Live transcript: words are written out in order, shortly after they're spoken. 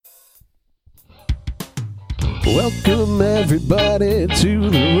Welcome everybody to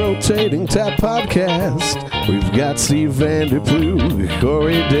the Rotating Tap Podcast. We've got Steve Vanderploeg,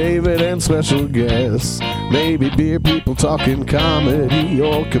 Corey David, and special guests. Maybe beer people talking comedy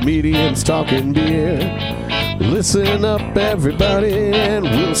or comedians talking beer. Listen up everybody and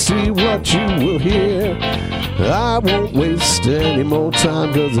we'll see what you will hear. I won't waste any more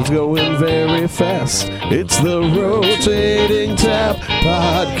time cause it's going very fast. It's the Rotating Tap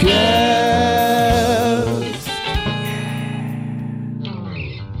Podcast.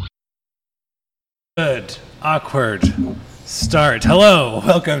 Good, awkward start. Hello,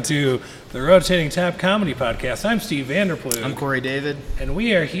 welcome to the Rotating Tap Comedy Podcast. I'm Steve Vanderploeg. I'm Corey David. And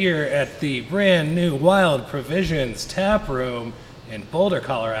we are here at the brand new Wild Provisions Tap Room in Boulder,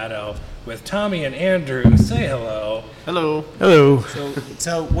 Colorado with Tommy and Andrew. Say hello. Hello. Hello.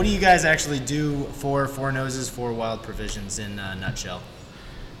 So what do you guys actually do for Four Noses for Wild Provisions in a nutshell?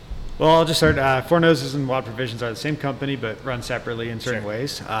 Well, I'll just start. Four Noses and Wild Provisions are the same company, but run separately in certain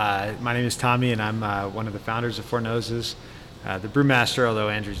ways. My name is Tommy, and I'm one of the founders of Four Noses, the brewmaster, although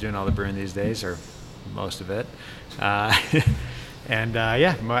Andrew's doing all the brewing these days, or most of it. At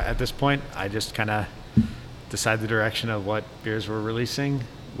this point, I just kind of decide the direction of what beers we're releasing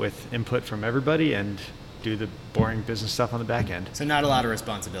with input from everybody and do the boring business stuff on the back end. So not a lot of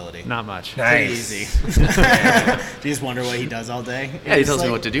responsibility. Not much. Pretty Nice. easy. Do you just wonder what he does all day? Yeah, he tells me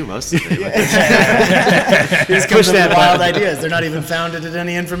what to do most of the day. He just comes up with wild ideas. They're not even founded in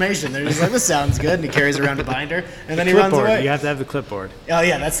any information. They're just like, this sounds good, and he carries around a binder, and then he runs Clipboard. away. You have to have the clipboard. Oh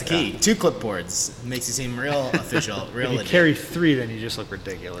yeah, that's the key. 2 clipboards makes you seem real official, real If you legit. carry 3, then you just look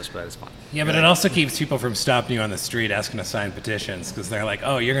ridiculous, but it's fine. Yeah, but it also keeps people from stopping you on the street asking to sign petitions because they're like,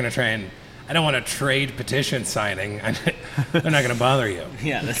 oh, you're going to try and... I don't want to trade petition signing. They're not going to bother you.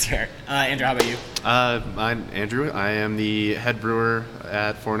 Yeah, that's fair. Andrew, how about you? I'm Andrew. I am the head brewer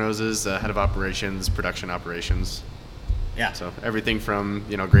at Four Noses, head of operations, production operations. Yeah. So everything from,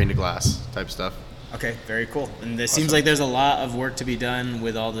 grain to glass type stuff. Okay, very cool. And it seems like there's a lot of work to be done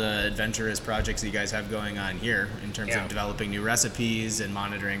with all the adventurous projects that you guys have going on here in terms of developing new recipes and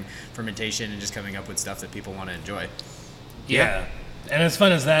monitoring fermentation and just coming up with stuff that people want to enjoy. Yeah. And as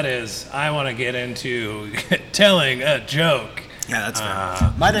fun as that is, I want to get into telling a joke. Yeah, that's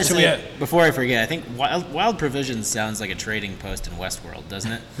fair. Might I so say, before I forget, I think Wild Provisions sounds like a trading post in Westworld,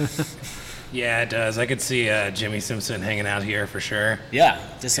 doesn't it? Yeah, it does. I could see Jimmy Simpson hanging out here for sure. Yeah.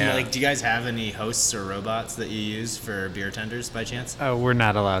 Just do you guys have any hosts or robots that you use for beer tenders by chance? Oh, we're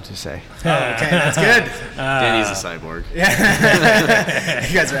not allowed to say. Oh, okay, that's good. Danny's a cyborg. Yeah.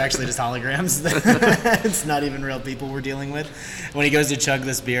 You guys are actually just holograms. It's not even real people we're dealing with. When he goes to chug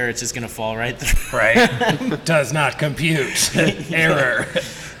this beer, it's just going to fall right through. Right. Does not compute. Error.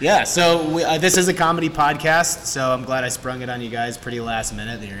 Yeah, so this is a comedy podcast, so I'm glad I sprung it on you guys pretty last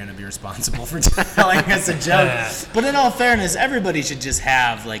minute that you're going to be responsible for telling us a joke. But in all fairness, everybody should just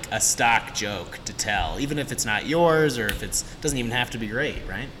have like a stock joke to tell, even if it's not yours or if it doesn't even have to be great,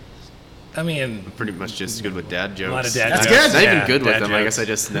 right? I mean, Pretty much just good with dad jokes. a lot of dad That's jokes. good. Not Yeah, even good with dad them. I jokes. guess I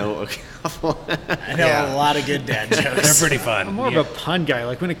just know a couple. I know a lot of good dad They're jokes. pretty fun. I'm more of a pun guy.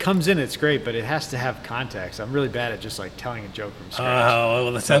 Like when it comes in, it's great, but it has to have context. I'm really bad at just like telling a joke from scratch. Oh,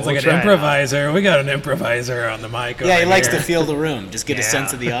 well, it sounds We'll like try an it improviser. We got an improviser on the mic. Yeah, he over likes here. to feel the room, just get a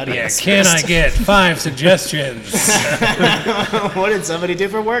sense of the audience. Yeah, can I first. get 5 suggestions? What did somebody do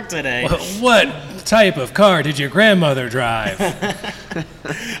for work today? What type of car did your grandmother drive?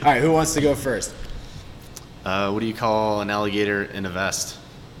 All right, who wants to go first? What do you call an alligator in a vest?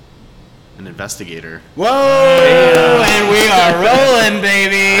 An investigator. Whoa! And we are rolling,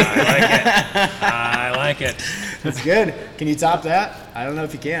 baby. I like it. That's good. Can you top that? I don't know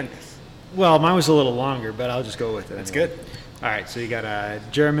if you can. Well, mine was a little longer, but I'll just go with it. That's anyway. good. All right, so you got a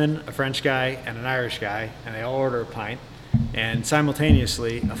German, a French guy, and an Irish guy, and they all order a pint. And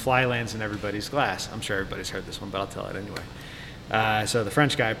simultaneously, a fly lands in everybody's glass. I'm sure everybody's heard this one, but I'll tell it anyway. So the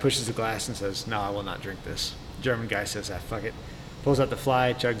French guy pushes the glass and says, "No, I will not drink this." German guy says, "Ah, fuck it." Pulls out the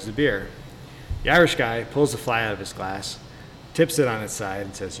fly, chugs the beer. The Irish guy pulls the fly out of his glass, tips it on its side,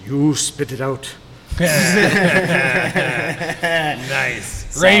 and says, "You spit it out."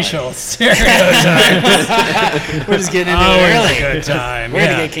 Nice. Racial stereotypes. We're just getting into Always it a early. good time. We're yeah.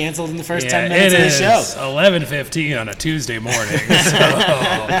 going to get canceled in the first Yeah, 10 minutes of the It show. is 11:15 on a Tuesday morning. So.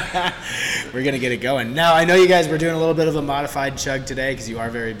 We're going to get it going. Now, I know you guys were doing a little bit of a modified chug today because you are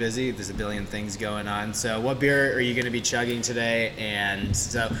very busy. There's a billion things going on. So what beer are you going to be chugging today? And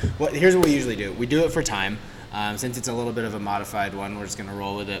so here's what we usually do. We do it for time. Since it's a little bit of a modified one, we're just going to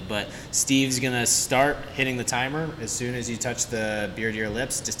roll with it. But Steve's going to start hitting the timer as soon as you touch the beer to your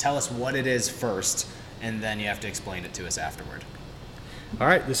lips. Just tell us what it is first, and then you have to explain it to us afterward. All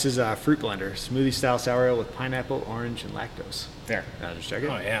right, this is a fruit blender, smoothie style sour ale with pineapple, orange, and lactose. Fair. I'll just check it.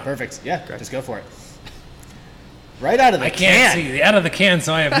 Oh, yeah. Perfect. Yeah, just go for it. Right out of the I can't can. see out of the can,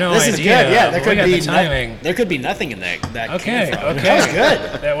 so I have no This idea. is good. Yeah, there We could got be the timing. there could be nothing in that Okay, can. okay. That was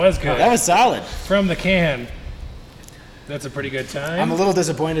good. That was good. That was solid. From the can. That's a pretty good time. I'm a little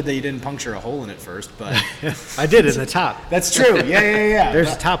disappointed that you didn't puncture a hole in it first, but I did in the top. that's true. Yeah.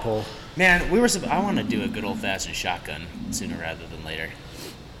 There's a top hole. Man, I want to do a good old-fashioned shotgun sooner rather than later.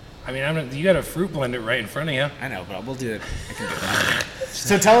 I mean, you got a fruit blender right in front of you. I know, but we'll do it. I can do that.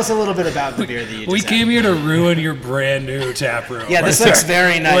 So tell us a little bit about the beer that you We just came had. here to ruin your brand new tap room. Yeah, this looks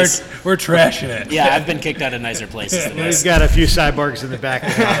very nice. We're trashing it. Yeah, I've been kicked out of nicer places than We've this. got a few cyborgs in the back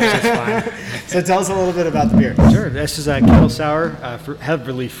of the house. It's fine. So tell us a little bit about the beer. Sure. This is a kettle sour,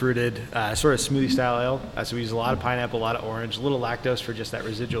 heavily fruited, sort of smoothie style ale. So we use a lot of pineapple, a lot of orange, a little lactose for just that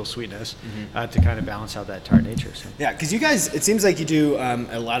residual sweetness to kind of balance out that tart nature. So. Yeah, because you guys, it seems like you do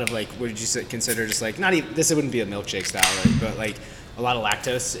a lot of like, what did you consider just like, not even, this wouldn't be a milkshake style, right? But like a lot of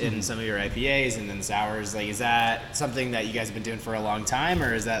lactose in some of your IPAs and then sours. Like, is that something that you guys have been doing for a long time,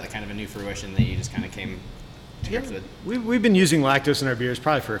 or is that kind of a new fruition that you just kind of came to grips with? We've been using lactose in our beers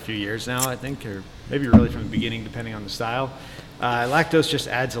probably for a few years now, I think, or maybe really from the beginning, depending on the style. Lactose just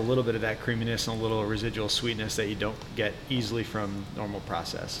adds a little bit of that creaminess and a little residual sweetness that you don't get easily from normal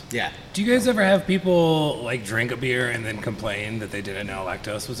process. Yeah. Do you guys ever have people like drink a beer and then complain that they didn't know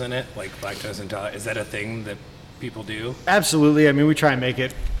lactose was in it? Like lactose intolerant? Is that a thing that people do? Absolutely. I mean, we try and make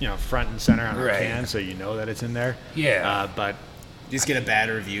it, front and center on our Right. can so you know that it's in there. Yeah. But You just get a bad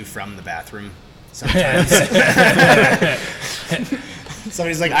review from the bathroom sometimes.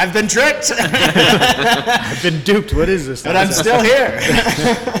 Somebody's like, I've been tricked, I've been duped. What is this? but I'm still here.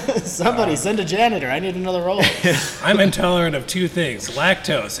 Somebody send a janitor. I need another roll. I'm intolerant of two things: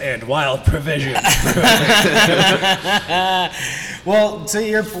 lactose and wild provisions. Well, to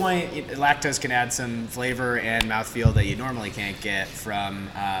your point, lactose can add some flavor and mouthfeel that you normally can't get from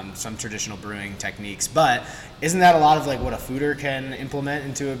some traditional brewing techniques. But isn't that a lot of like what a foeder can implement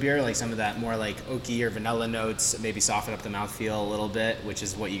into a beer? Like some of that more like oaky or vanilla notes, maybe soften up the mouthfeel a little bit, which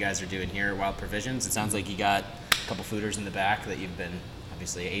is what you guys are doing here at Wild Provisions. It sounds like you got a couple foeders in the back that you've been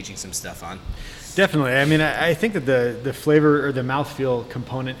obviously aging some stuff on. Definitely. I mean, I think that the flavor or the mouthfeel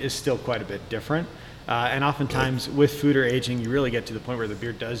component is still quite a bit different. And oftentimes with food or aging, you really get to the point where the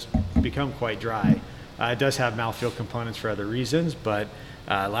beer does become quite dry. It does have mouthfeel components for other reasons, but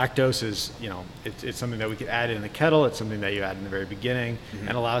lactose is, it's something that we could add in the kettle. It's something that you add in the very beginning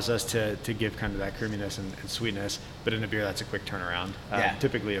and allows us to give kind of that creaminess and sweetness. But in a beer, that's a quick turnaround. Yeah.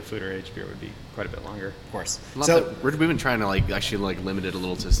 Typically, a food or aged beer would be quite a bit longer. Of course. We've been trying to actually limit it a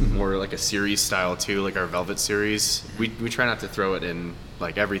little to more like a series style too, like our Velvet series. We try not to throw it in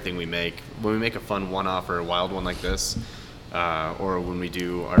like everything we make. When we make a fun one-off or a wild one like this, or when we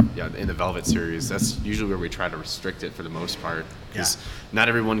do in the Velvet series, that's usually where we try to restrict it for the most part, because not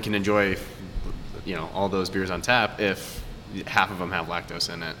everyone can enjoy all those beers on tap if half of them have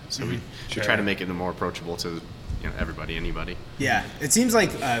lactose in it. So we try to make it more approachable to everybody, anybody. Yeah, it seems like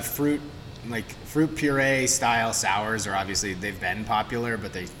fruit puree style sours are obviously, they've been popular,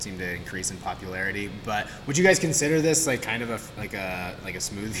 but they seem to increase in popularity. But would you guys consider this like kind of a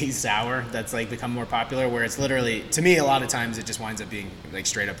smoothie sour that's like become more popular, where it's literally, to me, a lot of times it just winds up being like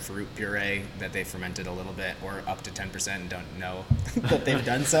straight up fruit puree that they fermented a little bit or up to 10% and don't know that they've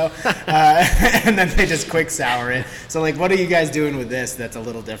done so, and then they just quick sour it. So like, what are you guys doing with this that's a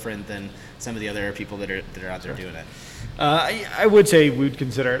little different than some of the other people that are out there doing it? I would say we would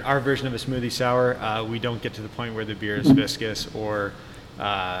consider it our version of a smoothie sour. We don't get to the point where the beer is viscous or,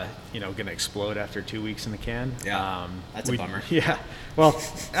 going to explode after 2 weeks in the can. Yeah, that's a bummer. Yeah. Well,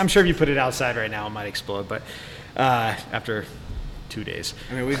 I'm sure if you put it outside right now, it might explode, but after 2 days.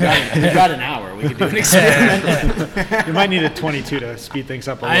 I mean, we've got an hour. We could do an experiment. You might need a 22 to speed things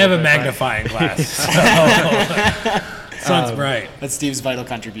up a little I have bit. a magnifying glass. So. Sounds bright. That's Steve's vital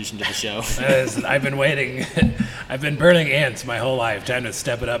contribution to the show. I've been waiting. I've been burning ants my whole life. Time to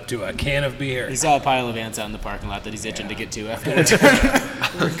step it up to a can of beer. He saw a pile of ants out in the parking lot that he's itching to get to after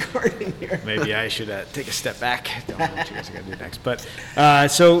we're recording here. Maybe I should take a step back. Don't know what you guys are going to do next. But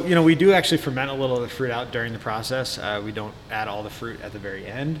so, we do actually ferment a little of the fruit out during the process. We don't add all the fruit at the very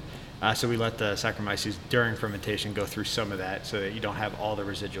end. So we let the Saccharomyces during fermentation go through some of that so that you don't have all the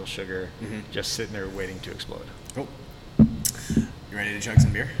residual sugar just sitting there waiting to explode. Cool. You ready to chug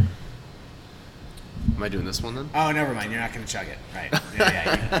some beer? Am I doing this one then? Oh, never mind. You're not going to chug it. Right.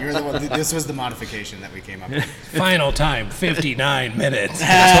 Yeah. You're the one. This was the modification that we came up with. Final time, 59 minutes.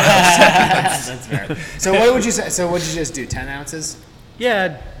 That's fair. So what would you say? So what did you just do? 10 ounces?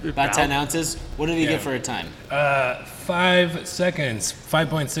 Yeah, About 10 ounces. What did he Yeah. get for a time? 5 seconds,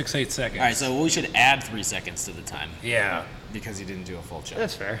 5.68 seconds. All right, so we should add 3 seconds to the time Yeah. because he didn't do a full chug.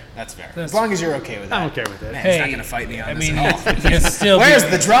 That's fair. That's fair. That's- As long as you're okay with that. I'm okay with it. Man, Hey, he's not going to fight me on I this mean, at all. it's still. Where's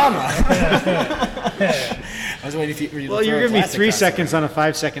the drama? I was waiting for you to Well, throw you're a giving me plastic 3 across the seconds room. on a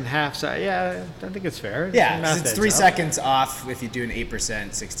 5-second half, so yeah, I think it's fair. Yeah, Math 'cause it's adds 3 up. seconds off if you do an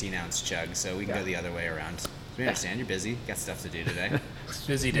 8% 16-ounce chug, so we can go the other way around. We understand you're busy, got stuff to do today. It's a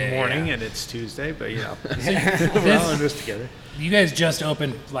busy day. Morning, yeah. and it's Tuesday, but you know, This- we're all in this together. You guys just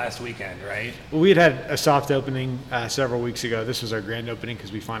opened last weekend, right? Well, we had a soft opening several weeks ago. This was our grand opening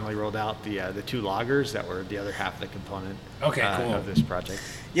because we finally rolled out the 2 lagers that were the other half of the component Okay, cool. of this project.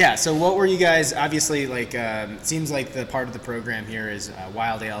 Yeah, so what were you guys, obviously, like, it seems like the part of the program here is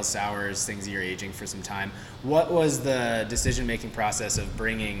wild ales, sours, things that you're aging for some time. What was the decision-making process of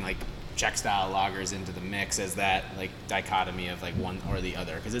bringing, like, Czech-style lagers into the mix as that, like, dichotomy of, like, one or the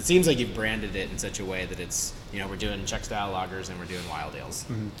other? Because it seems like you've branded it in such a way that it's, you know, we're doing Czech-style lagers and we're doing wild ales.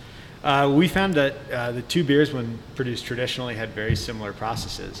 We found that the 2 beers, when produced traditionally, had very similar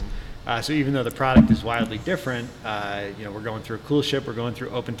processes. So even though the product is wildly different, you know, we're going through a cool ship, we're going through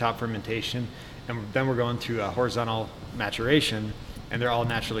open top fermentation, and then we're going through a horizontal maturation, and they're all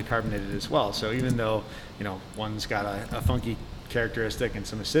naturally carbonated as well. So even though, you know, one's got a funky characteristic and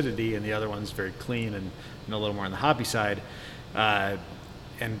some acidity, and the other one's very clean and a little more on the hoppy side,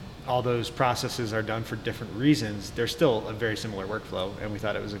 and all those processes are done for different reasons, they're still a very similar workflow, and we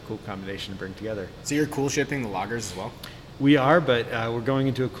thought it was a cool combination to bring together. So you're cool shipping the lagers as well? We are, but we're going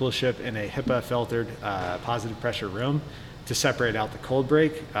into a cool ship in a HIPAA filtered positive pressure room to separate out the cold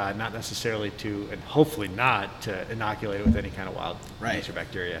break, not necessarily to, and hopefully not to inoculate it with any kind of wild Right. yeast or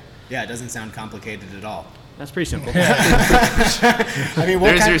bacteria. Yeah, it doesn't sound complicated at all. That's pretty simple. I mean, what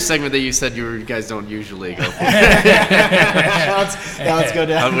There's kind your segment that you said you guys don't usually go for. now let's go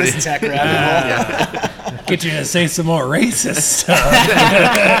down this tech rabbit hole. Get you to say some more racist stuff.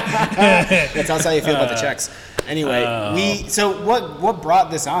 That's how you feel about the checks. Anyway, so what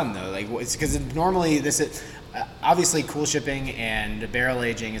brought this on though? Like, it's because normally this is obviously cool shipping and barrel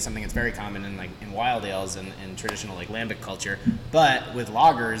aging is something that's very common in wild ales and traditional like lambic culture. But with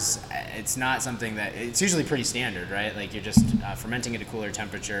lagers, it's not something that it's usually pretty standard, right? Like you're just fermenting at a cooler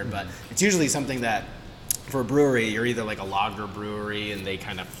temperature, but it's usually something that for a brewery, you're either like a lager brewery and they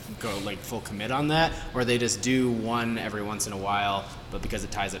kind of go like full commit on that, or they just do one every once in a while, but because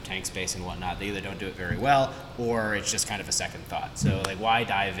it ties up tank space and whatnot, they either don't do it very well, or it's just kind of a second thought. So like, why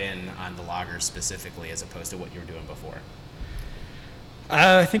dive in on the lager specifically as opposed to what you were doing before?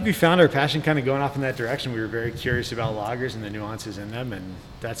 I think we found our passion kind of going off in that direction. We were very curious about lagers and the nuances in them, and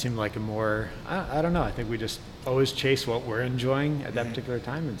that seemed like a more, I don't know, I think we just always chase what we're enjoying at that particular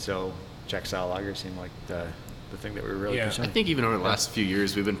time, and so Czech style lager seemed like the thing that we were really Yeah. I pursuing. think even over the last few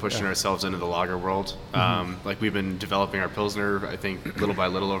years, we've been pushing ourselves into the lager world. Like we've been developing our Pilsner, I think, little by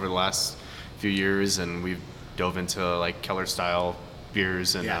little over the last few years, and we've dove into like Keller style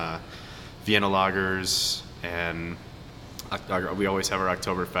beers and Vienna lagers, and we always have our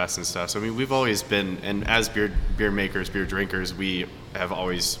Oktoberfest and stuff. So I mean, we've always been, and as beer makers, beer drinkers, we have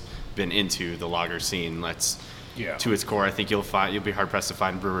always been into the lager scene. Yeah. To its core, I think you'll be hard pressed to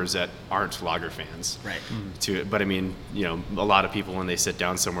find brewers that aren't lager fans. Right. But I mean, you know, a lot of people when they sit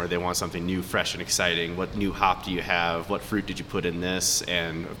down somewhere, they want something new, fresh, and exciting. What new hop do you have? What fruit did you put in this?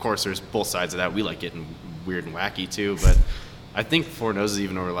 And of course, there's both sides of that. We like getting weird and wacky too, but I think Four Noses,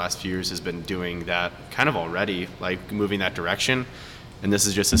 even over the last few years, has been doing that kind of already, like moving that direction. And this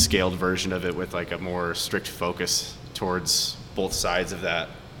is just a scaled version of it with like a more strict focus towards both sides of that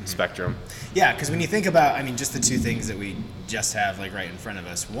spectrum. Yeah, because when you think about, I mean, just the two things that we just have like right in front of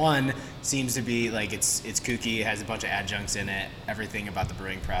us. One seems to be like it's kooky, it has a bunch of adjuncts in it. Everything about the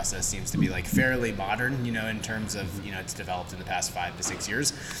brewing process seems to be like fairly modern, you know, in terms of, you know, it's developed in the past 5 to 6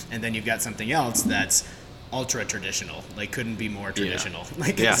 years. And then you've got something else that's ultra traditional, like couldn't be more traditional.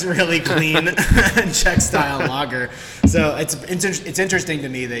 Like it's really clean Czech style lager. So it's interesting to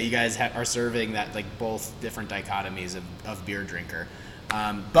me that you guys are serving that like both different dichotomies of beer drinker.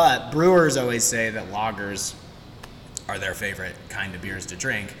 But brewers always say that lagers are their favorite kind of beers to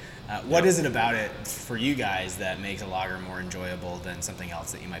drink. What is it about it for you guys that makes a lager more enjoyable than something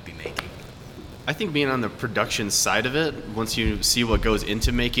else that you might be making? I think being on the production side of it, once you see what goes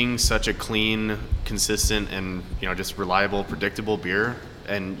into making such a clean, consistent, and just reliable, predictable beer,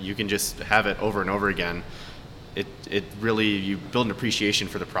 and you can just have it over and over again, it really, you build an appreciation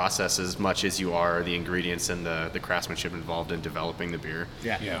for the process as much as you are the ingredients and the craftsmanship involved in developing the beer.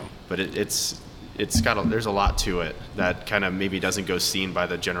 Yeah. But it's got there's a lot to it that kind of maybe doesn't go seen by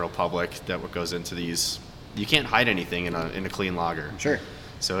the general public, that what goes into these you can't hide anything in a clean lager. Sure.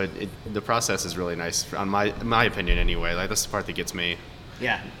 So the process is really nice, on my opinion anyway. Like, that's the part that gets me.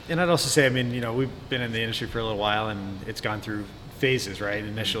 Yeah. And I'd also say, I mean, we've been in the industry for a little while, and it's gone through phases, right?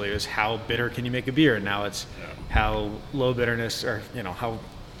 Initially, it was how bitter can you make a beer, and now it's how low bitterness, or how,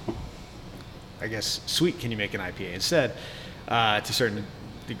 I guess, sweet can you make an IPA instead, to certain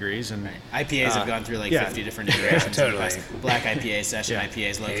degrees. And IPAs have gone through 50 different iterations. Totally. Black IPAs, session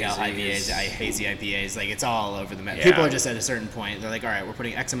IPAs, low-cal Hazies. IPAs, hazy IPAs. Like, it's all over the map. Yeah. People are just at a certain point. They're like, all right, we're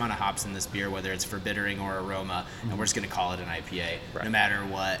putting X amount of hops in this beer, whether it's for bittering or aroma, and we're just going to call it an IPA, no matter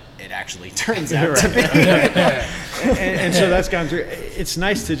what it actually turns out to be. and so that's gone through. It's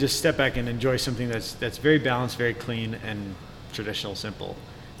nice to just step back and enjoy something that's very balanced, very clean, and traditional, simple.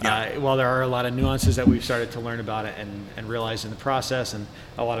 While there are a lot of nuances that we've started to learn about it and realize in the process, and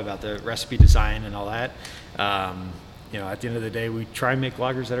a lot about the recipe design and all that, at the end of the day, we try and make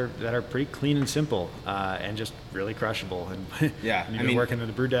lagers that are pretty clean and simple, and just really crushable. And you've been working at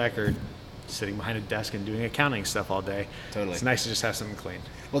a brew deck or sitting behind a desk and doing accounting stuff all day. Totally. It's nice to just have something clean.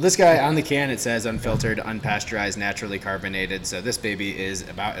 Well, this guy on the can, it says unfiltered, unpasteurized, naturally carbonated. So this baby is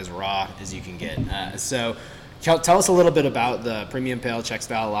about as raw as you can get. Tell us a little bit about the Premium Pale Czech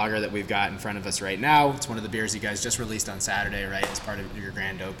Style Lager that we've got in front of us right now. It's one of the beers you guys just released on Saturday, right, as part of your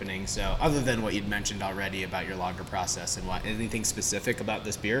grand opening. So other than what you'd mentioned already about your lager process and anything specific about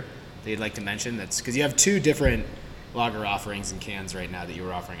this beer that you'd like to mention? That's because you have two different lager offerings in cans right now that you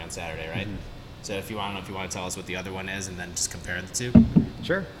were offering on Saturday, right? Mm-hmm. So if you want to tell us what the other one is and then just compare the two.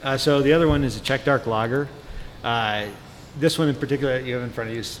 Sure. So the other one is a Czech Dark Lager. This one in particular that you have in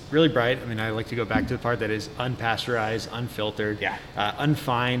front of you is really bright. I mean, I like to go back to the part that is unpasteurized, unfiltered,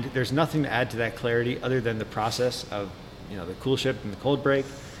 unfined. There's nothing to add to that clarity other than the process of, the cool ship and the cold break,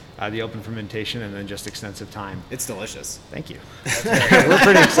 the open fermentation, and then just extensive time. It's delicious. Thank you. We're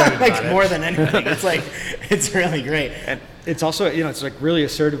pretty excited about it. More than anything. It's really great. And it's also, it's like really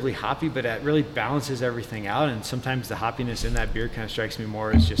assertively hoppy, but it really balances everything out. And sometimes the hoppiness in that beer kind of strikes me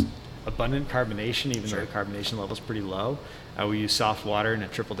more as just abundant carbonation, even though the carbonation level is pretty low. We use soft water and a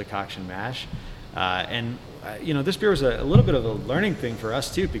triple decoction mash. This beer was a little bit of a learning thing for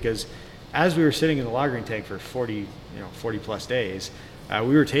us too, because as we were sitting in the lagering tank for 40 plus days,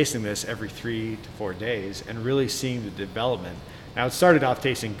 we were tasting this every 3 to 4 days and really seeing the development. Now, it started off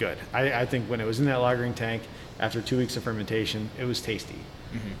tasting good. I think when it was in that lagering tank, after 2 weeks of fermentation, it was tasty.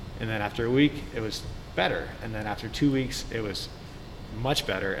 Mm-hmm. And then after a week, it was better. And then after 2 weeks, it was much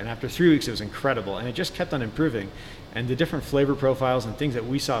better. And after 3 weeks, it was incredible. And it just kept on improving. And the different flavor profiles and things that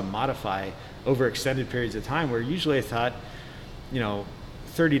we saw modify over extended periods of time, where usually I thought,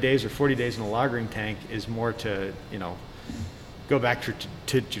 30 days or 40 days in a lagering tank is more to, go back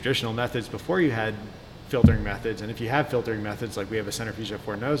to traditional methods before you had filtering methods. And if you have filtering methods, like we have a centrifuge at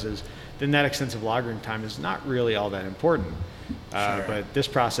Four Noses, then that extensive lagering time is not really all that important. But this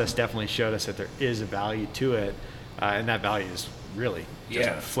process definitely showed us that there is a value to it. And that value is really just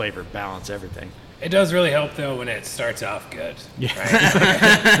flavor, balance, everything. It does really help, though, when it starts off good. Yeah.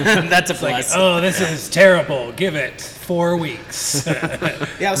 Right? That's a plus. This is terrible. Give it 4 weeks.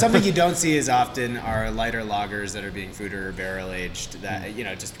 Something you don't see as often are lighter lagers that are being food or barrel aged. That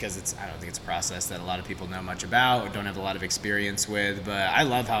just because I don't think it's a process that a lot of people know much about or don't have a lot of experience with. But I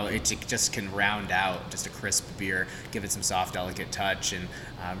love how it just can round out just a crisp beer, give it some soft, delicate touch, and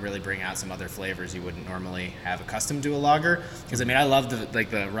really bring out some other flavors you wouldn't normally have accustomed to a lager. Because I love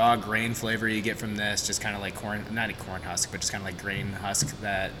the raw grain flavor you get from this, just kind of like corn, not a corn husk, but just kind of like grain husk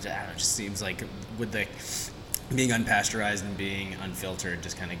that just seems like with the being unpasteurized and being unfiltered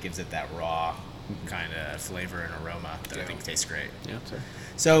just kind of gives it that raw kind of flavor and aroma that I think tastes great. Yeah.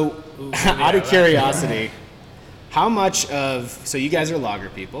 So, out of curiosity, so you guys are lager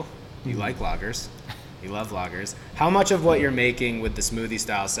people, you like lagers, you love lagers. How much of what you're making with the smoothie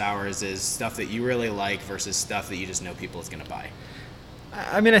style sours is stuff that you really like versus stuff that you just know people is going to buy?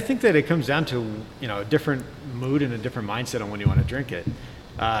 I mean, I think that it comes down to, a different mood and a different mindset on when you want to drink it.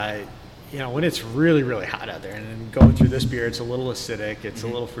 When it's really, really hot out there, and then going through this beer, it's a little acidic, it's a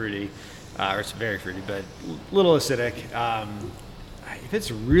little fruity, or it's very fruity, but a little acidic. If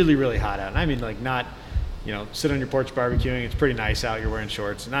it's really, really hot out, and I mean like not, sit on your porch barbecuing, it's pretty nice out, you're wearing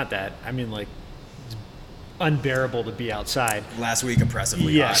shorts, not that. I mean like it's unbearable to be outside. Last week,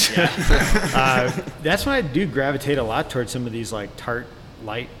 oppressively hot. Yeah. That's when I do gravitate a lot towards some of these like tart,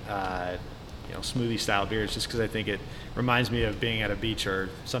 light, smoothie style beers, just because I think it reminds me of being at a beach or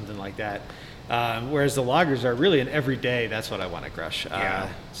something like that. Whereas the lagers are really an everyday, that's what I want to crush.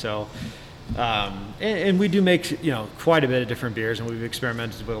 And we do make, quite a bit of different beers, and we've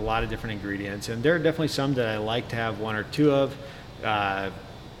experimented with a lot of different ingredients. And there are definitely some that I like to have one or two of.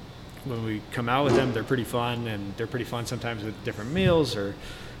 when we come out with them, they're pretty fun, and they're pretty fun sometimes with different meals or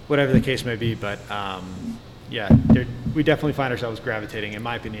whatever the case may be. But we definitely find ourselves gravitating, in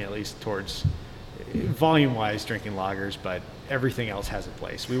my opinion at least, towards volume-wise drinking lagers, but everything else has a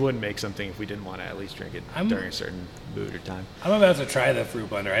place. We wouldn't make something if we didn't want to at least drink it during a certain mood or time. I'm about to try the fruit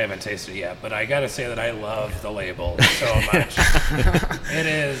blender. I haven't tasted it yet, but I gotta say that I love the label so much. It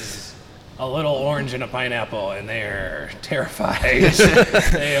is a little orange and a pineapple, and they're terrified.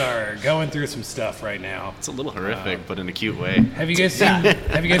 They are going through some stuff right now. It's a little horrific, but in a cute way. Have you guys seen?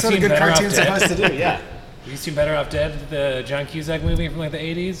 Have you guys That's what a seen good Better Off cartoon's Dead? supposed to do. Yeah. Have you seen Better Off Dead, the John Cusack movie from like the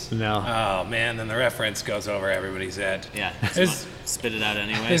 80s? No. Oh man, then the reference goes over everybody's head. Yeah. There's- Spit it out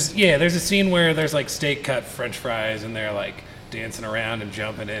anyways. there's a scene where there's like steak cut French fries, and they're like dancing around and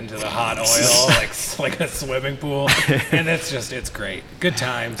jumping into the hot oil like a swimming pool, and it's great. Good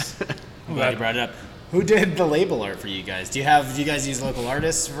times. I'm glad you brought it up. Who did the label art for you guys? Do you guys use local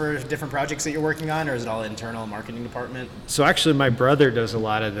artists for different projects that you're working on, or is it all internal marketing department? So actually, my brother does a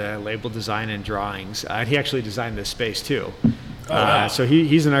lot of the label design and drawings. He actually designed this space too. wow. So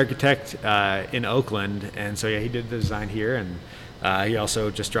he's an architect in Oakland, and so he did the design here, and he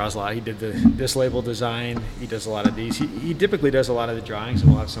also just draws a lot. He did this label design. He does a lot of these. He typically does a lot of the drawings,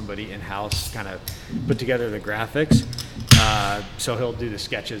 and we'll have somebody in house kind of put together the graphics. So he'll do the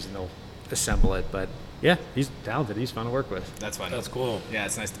sketches and they'll assemble it. But yeah, he's talented. He's fun to work with. That's fun. That's cool. Yeah,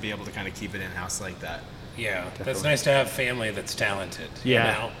 it's nice to be able to kind of keep it in house like that. Yeah, that's nice to have family that's talented. Yeah,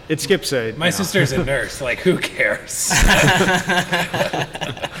 You know? it skips a. My sister's a nurse. Like, who cares?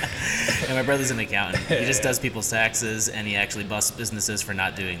 And my brother's an accountant. He just does people's taxes, and he actually busts businesses for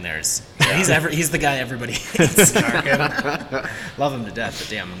not doing theirs. He's the guy everybody hates. Love him to death, but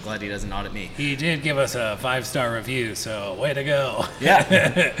damn, I'm glad he doesn't audit me. He did give us a 5-star review, so way to go.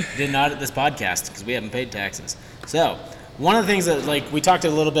 Yeah, didn't audit this podcast because we haven't paid taxes. So, one of the things that, like, we talked a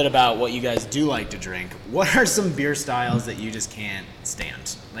little bit about what you guys do like to drink. What are some beer styles that you just can't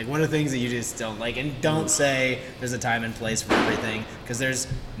stand? Like, what are things that you just don't like? And don't say there's a time and place for everything, because there's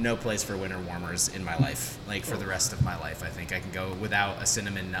no place for winter warmers in my life. Like, for the rest of my life, I think I can go without a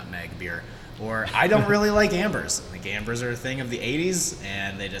cinnamon nutmeg beer. Or I don't really like ambers. Like, ambers are a thing of the 80s,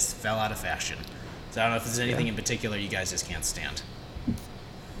 and they just fell out of fashion. So I don't know if there's anything in particular you guys just can't stand.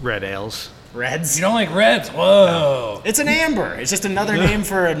 Red ales. Reds? You don't like reds? Whoa. It's an amber. It's just another name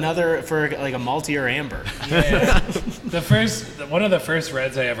for like a maltier amber. Yeah. One of the first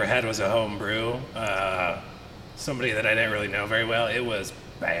reds I ever had was a home brew. Somebody that I didn't really know very well. It was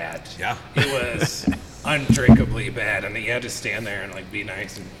bad. Yeah. It was undrinkably bad, and you had to stand there and like be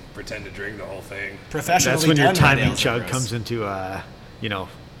nice and pretend to drink the whole thing. Professionally That's when your done timing red ales are chug gross. comes into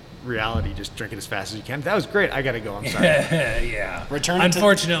reality. Just drink it as fast as you can. That was great. I gotta go. I'm sorry. Yeah. Return it to-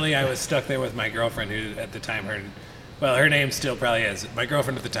 Unfortunately, I was stuck there with my girlfriend, who at the time her name still probably is. My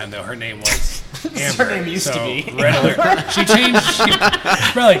girlfriend at the time, though, her name was Amber. name used to be. Red Alert. She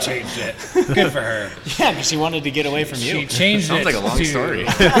probably changed it. Good for her. Yeah, because she wanted to get away from She you. changed Sounds it like a long to- story.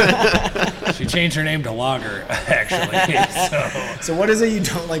 She changed her name to Lager, actually. So what is it you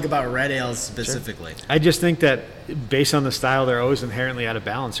don't like about red ales specifically? I just think that based on the style, they're always inherently out of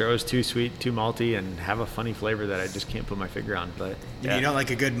balance. They're always too sweet, too malty, and have a funny flavor that I just can't put my finger on. But yeah. You don't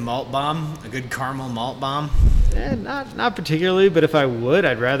like a good malt bomb? A good caramel malt bomb? Not particularly, but if I would,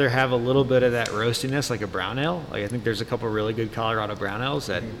 I'd rather have a little bit of that roastiness, like a brown ale. Like I think there's a couple really good Colorado brown ales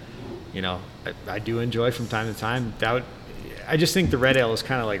that, I do enjoy from time to time. I just think the red ale is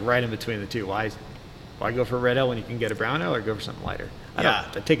kind of like right in between the two. Why go for a red ale when you can get a brown ale, or go for something lighter?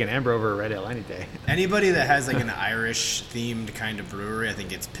 I'd take an amber over a red ale any day. Anybody that has like an Irish themed kind of brewery, I think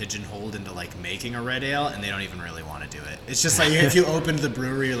gets pigeonholed into like making a red ale, and they don't even really want to do it. It's just like if you opened the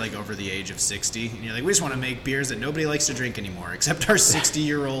brewery, you're like over the age of 60, and you're like, we just want to make beers that nobody likes to drink anymore, except our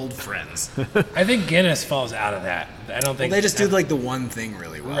 60-year-old friends. I think Guinness falls out of that. I don't think Well, they just do like the one thing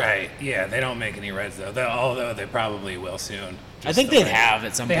really well. Right. Yeah, they don't make any reds though. Although they probably will soon. I think they have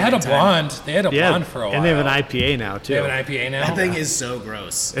at some They point. had a in time. blonde. They had a blonde for a while. and they have an IPA now too. They have an IPA now. That thing is so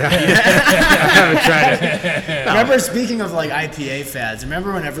gross. I haven't tried it. Remember, speaking of like IPA fads,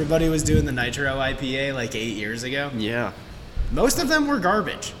 remember when everybody was doing the Nitro IPA like 8 years ago? Yeah. Most of them were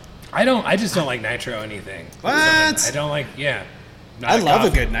garbage. I just don't like nitro anything. What? I don't like. Yeah. Not I love a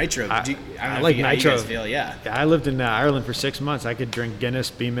coffee. good Nitro. I I don't know like if you, how you Nitro. guys feel, yeah. Yeah, I lived in Ireland for 6 months. I could drink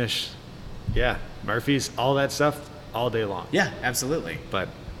Guinness, Beamish, Murphy's, all that stuff all day long. Yeah, absolutely. But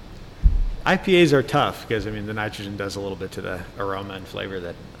IPAs are tough because the nitrogen does a little bit to the aroma and flavor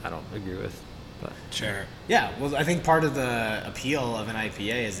that I don't agree with. Sure. Yeah, well, I think part of the appeal of an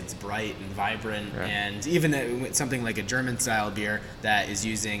IPA is it's bright and vibrant, and even something like a German-style beer that is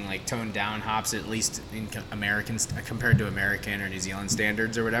using like toned-down hops, at least in compared to American or New Zealand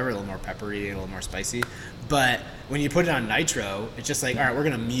standards or whatever, a little more peppery, a little more spicy. But when you put it on nitro, it's just like, all right, we're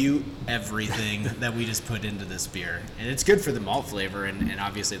gonna mute everything that we just put into this beer, and it's good for the malt flavor and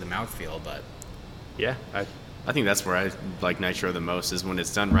obviously the mouthfeel, but Yeah, I think that's where I like nitro the most, is when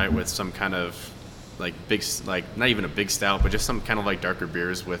it's done right with some kind of like big, like not even a big stout, but just some kind of like darker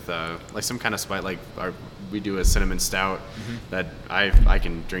beers with like some kind of spice. Like we do a cinnamon stout that I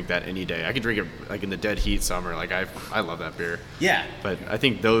can drink that any day. I can drink it like in the dead heat summer. Like I love that beer. yeah. But I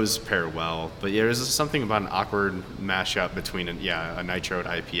think those pair well. But yeah, there's something about an awkward mashup between a nitroed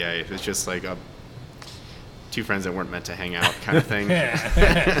IPA. It's just like two friends that weren't meant to hang out kind of thing.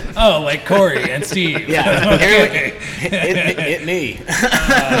 Oh, like Corey and Steve. Yeah, Okay. hit me.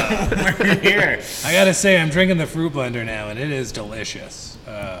 We're here. I gotta say, I'm drinking the fruit blender now, and it is delicious.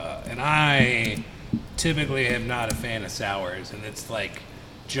 And I typically am not a fan of sours, and it's like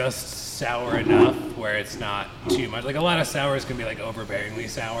just sour enough where it's not too much. Like a lot of sours can be like overbearingly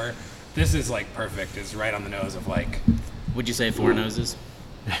sour. This is like perfect. It's right on the nose of like. Would you say Four Noses?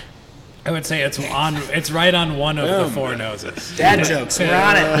 I would say it's right on one of the four noses. Dad jokes. We're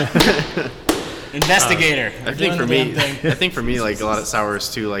on it. Investigator. I think for me, like a lot of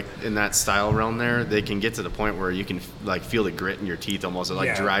sours too, like in that style realm there, they can get to the point where you can like feel the grit in your teeth almost. It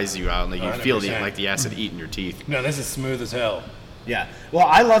like dries you out, and like you feel 100%. the acid eat in your teeth. No, this is smooth as hell. Yeah. Well,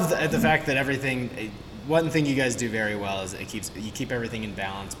 I love the fact that everything. One thing you guys do very well is you keep everything in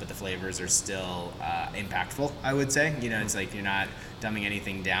balance, but the flavors are still impactful. I would say, it's like you're not dumbing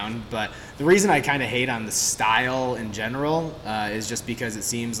anything down. But the reason I kind of hate on the style in general is just because it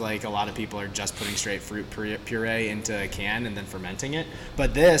seems like a lot of people are just putting straight fruit puree into a can and then fermenting it.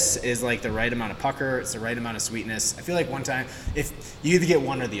 But this is like the right amount of pucker. It's the right amount of sweetness. I feel like one time, if you either get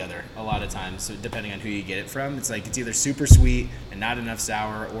one or the other, a lot of times, so depending on who you get it from, it's like it's either super sweet and not enough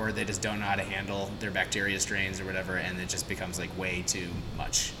sour, or they just don't know how to handle their bacteria strains or whatever, and it just becomes like way too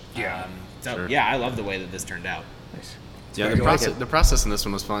much. Yeah. So yeah, I love the way that this turned out. nice. Yeah, the process in this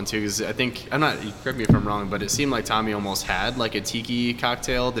one was fun too, because I think correct me if I'm wrong, but it seemed like Tommy almost had like a tiki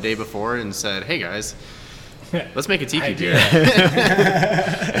cocktail the day before and said, "Hey guys, let's make a tiki beer."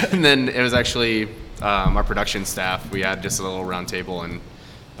 And then it was actually our production staff. We had just a little round table and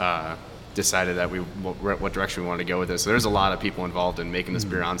decided that what direction we wanted to go with this. So there's a lot of people involved in making this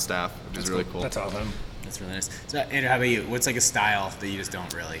beer on staff, which is really cool. That's awesome. That's really nice. So, Andrew, how about you? What's like a style that you just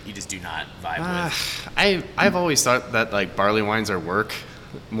do not vibe with? I've always thought that like barley wines are work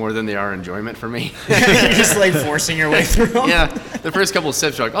more than they are enjoyment for me. You're just like forcing your way through them? Yeah, the first couple of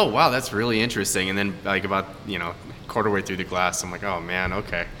sips are like, oh wow, that's really interesting, and then like about quarter way through the glass, I'm like, oh man,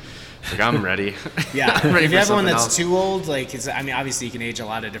 okay. Like, I'm ready. Yeah. I'm ready If for you have one something that's else. too old, like, obviously you can age a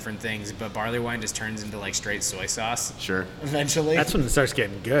lot of different things, but barley wine just turns into like straight soy sauce Sure. eventually. That's when it starts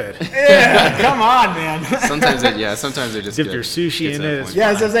getting good. Yeah, come on, man. Sometimes they just Dip get- your sushi gets in to that it, point. Yeah,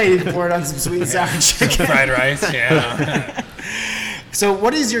 as I say, you can pour it on some sweet and sour chicken. Fried rice, yeah. So,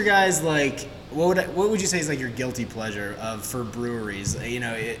 what is your guys like? What would you say is like your guilty pleasure for breweries?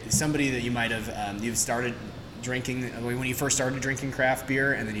 Somebody that you might have you've started drinking when you first started drinking craft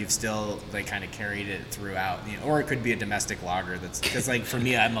beer, and then you've still like kind of carried it throughout. Or it could be a domestic lager. Because like for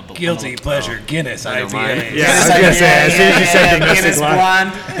me, I'm a Guilty pleasure Guinness I don't mind. IPA. Yeah, I was gonna say, as soon as you said domestic Guinness lager.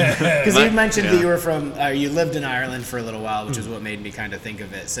 Blonde. Because you mentioned that you were from, you lived in Ireland for a little while, which is what made me kind of think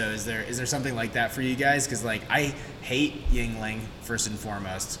of it. So is there something like that for you guys? Because like I hate Yingling first and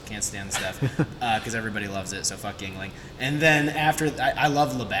foremost, can't stand the stuff because everybody loves it. So fuck Yingling. And then after, I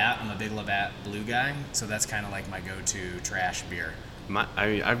love Labatt. I'm a big Labatt Blue guy, so that's kind of like my go-to trash beer.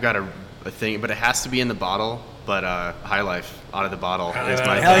 I've got a thing, but it has to be in the bottle. But High Life out of the bottle is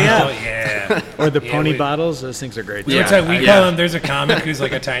my Hell thing. yeah. Oh, yeah. Or the Yeah, pony we- bottles, those things are great. We too. were talking, we yeah. call him, there's a comic who's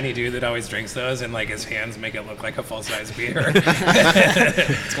like a tiny dude that always drinks those, and like his hands make it look like a full-size beer.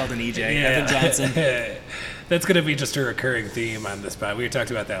 It's called an EJ. Evan Johnson. That's going to be just a recurring theme on this pod. We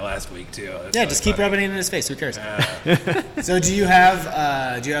talked about that last week, too. It's Yeah, really just keep funny. rubbing it in his face. Who cares? So do you have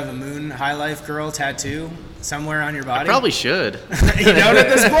a Moon High Life girl tattoo somewhere on your body? Probably should. You don't at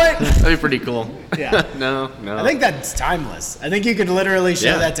this point? That'd be pretty cool. Yeah. No. I think that's timeless. I think you could literally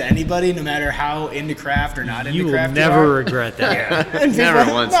show Yeah. that to anybody, no matter how into craft or not into You will craft never you are. regret that. And Never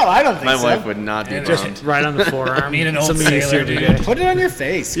people- once. No, I don't think My so. wife would not be Just bummed. Right on the forearm. Meet an old Something you sailor see dude. every day. Put it on your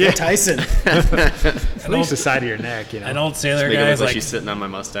face. Go Yeah. Tyson. At least the side of your neck, An old sailor Make it guy look is like like, she's sitting on my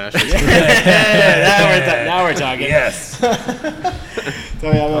mustache. Now we're talking. yes.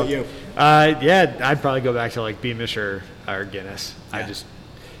 Tell me, how about you? Yeah, I'd probably go back to like Beamish or Guinness. I Yeah. just,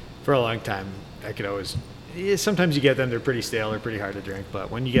 for a long time, I could always. Yeah, sometimes you get them; they're pretty stale, they're pretty hard to drink. But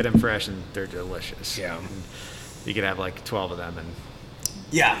when you get them fresh, and they're delicious. Yeah. And you could have like 12 of them, and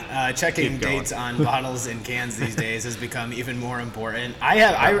Yeah, checking Keep going. dates on bottles and cans these days has become even more important.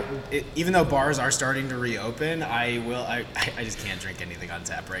 Even though bars are starting to reopen, I just can't drink anything on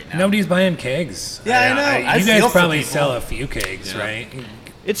tap right now. Nobody's buying kegs. Yeah, I know. I You feel guys for probably people. sell a few kegs, right?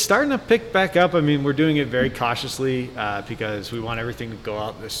 it's starting to pick back up. I mean, we're doing it very cautiously because we want everything to go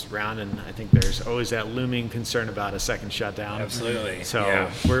out this round, and I think there's always that looming concern about a second shutdown. Absolutely. So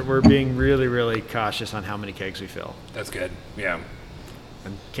yeah. we're being really, really cautious on how many kegs we fill. That's good. Yeah.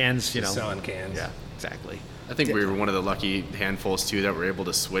 And cans, Just selling cans. Yeah, exactly. I think we were one of the lucky handfuls too that were able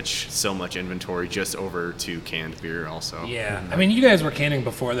to switch so much inventory just over to canned beer also. Yeah. I mean, you guys were canning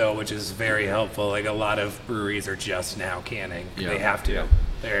before, though, which is very helpful. Like, a lot of breweries are just now canning. Yeah. They have to. Yeah.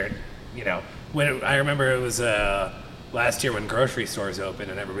 They're, when I remember it was last year when grocery stores opened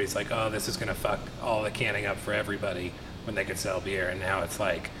and everybody's like, oh, this is going to fuck all the canning up for everybody when they could sell beer. And now it's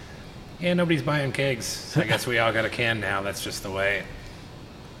like, yeah, nobody's buying kegs. So I guess we all got a can now. That's just the way.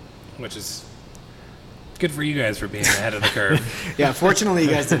 Which is good for you guys for being ahead of the curve. Yeah, fortunately,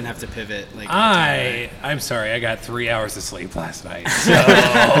 you guys didn't have to pivot. I'm sorry, I got 3 hours of sleep last night. So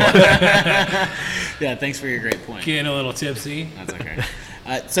Yeah, thanks for your great point. getting a little tipsy. That's okay.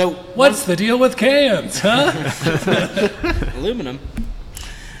 So What's the deal with cans, huh? aluminum.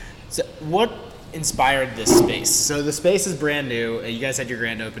 So what inspired this space? So the space is brand new. You guys had your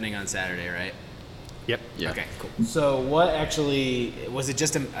grand opening on Saturday, right? Yep. Yeah. Okay, cool. So what actually was it?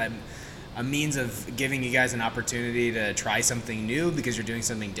 Just a means of giving you guys an opportunity to try something new because you're doing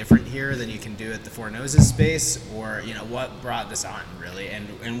something different here than you can do at the Four Noses space, or what brought this on really,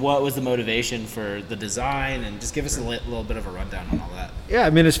 and what was the motivation for the design, and just give us a little bit of a rundown on all that. Yeah, I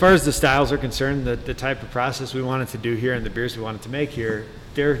mean, as far as the styles are concerned, the type of process we wanted to do here and the beers we wanted to make here,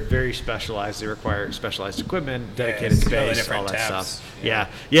 they're very specialized. They require specialized equipment, dedicated it's really space, different all that taps. stuff.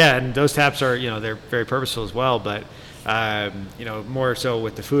 Yeah, and those taps are, they're very purposeful as well, but, more so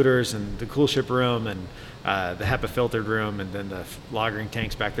with the fooders and the cool ship room and the HEPA filtered room and then the lagering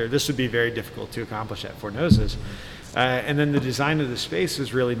tanks back there. This would be very difficult to accomplish at Four Noses. And then the design of the space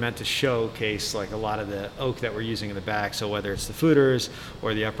was really meant to showcase like a lot of the oak that we're using in the back. So whether it's the fooders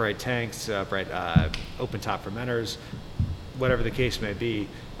or the upright tanks, upright open top fermenters, whatever the case may be,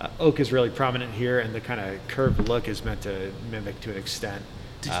 oak is really prominent here, and the kind of curved look is meant to mimic to an extent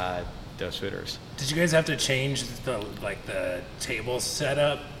those fooders. Did you guys have to change the table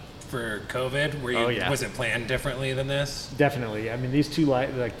setup for COVID? Oh, yeah. Was it planned differently than this? Definitely. I mean, these two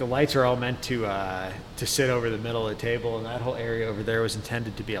the lights are all meant to sit over the middle of the table, and that whole area over there was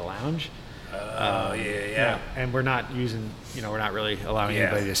intended to be a lounge. Yeah. And we're not using, we're not really allowing Yeah.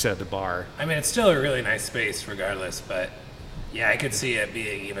 anybody to sit at the bar. I mean, it's still a really nice space regardless, but yeah, I could see it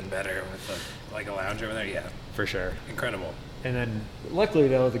being even better with a lounge over there. Yeah, For sure. incredible. And then, luckily,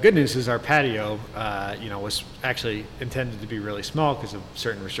 though, the good news is our patio, was actually intended to be really small because of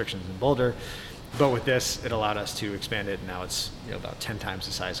certain restrictions in Boulder. But with this, it allowed us to expand it, and now it's about 10 times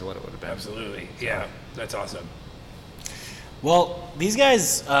the size of what it would have been. Absolutely. Yeah, that's awesome. Well, these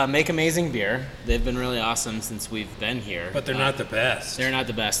guys make amazing beer. They've been really awesome since we've been here. But they're not the best. They're not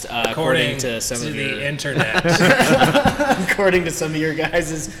the best, according to some of the your internet. according to some of your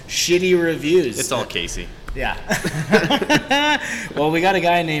guys' shitty reviews. It's all Casey. Yeah. Well, we got a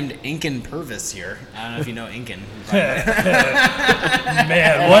guy named Inken Purvis here. I don't know if you know Inken.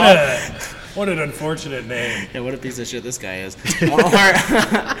 Man, what an unfortunate name. Yeah, what a piece of shit this guy is.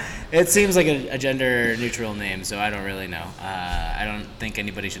 It seems like a gender-neutral name, so I don't really know. I don't think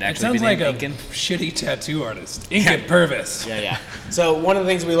anybody should It actually be sounds like named a Inken. shitty tattoo artist. Inken Purvis. Yeah. So one of the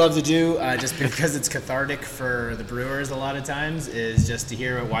things we love to do, just because it's cathartic for the brewers a lot of times, is just to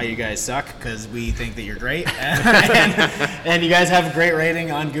hear why you guys suck, because we think that you're great. and you guys have a great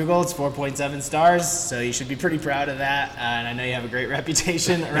rating on Google. It's 4.7 stars, so you should be pretty proud of that. And I know you have a great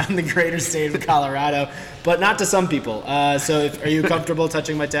reputation around the greater state of Colorado, but not to some people. So are you comfortable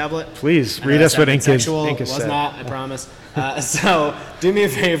touching my tablet? Please, I know read that us what sounded sexual. Inca Was said. not, I promise. So do me a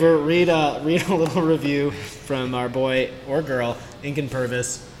favor, read a little review from our boy or girl, Inken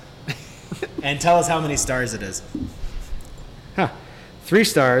Purvis, and tell us how many stars it is. 3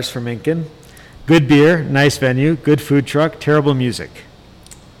 stars from Incan. Good beer, nice venue, good food truck, terrible music.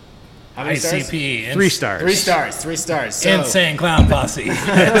 How many stars? ICP. 3 stars. 3 stars. 3 stars. So, Insane Clown Posse.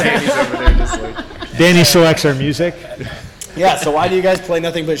 Danny's over there just like, Danny selects our music. yeah. So why do you guys play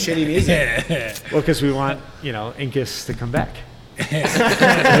nothing but shitty music? Well, because we want, Incas to come back. You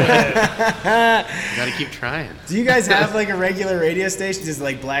gotta keep trying. Do you guys have like a regular radio station, just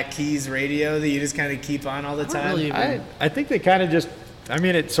like Black Keys Radio, that you just kind of keep on all the time? really- I think they kind of just I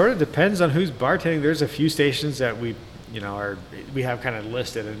mean, it sort of depends on who's bartending. There's a few stations that we have kind of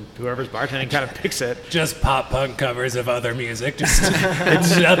listed, and whoever's bartending kind of picks it. Just pop punk covers of other music. Just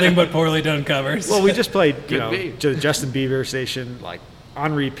it's nothing but poorly done covers. Well, we just played, be. to the Justin Bieber station, like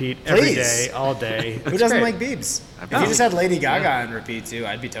on repeat every Please. day, all day. Who It's doesn't great. like Biebs? If know. you just had Lady Gaga on repeat too,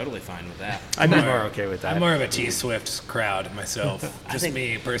 I'd be totally fine with that. I'd be more okay with that. I'm more of a T Swift crowd myself. Just think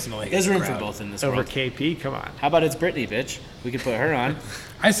me personally. There's room for crowd. both in this Over world. KP, come on. How about it's Britney, bitch? We could put her on.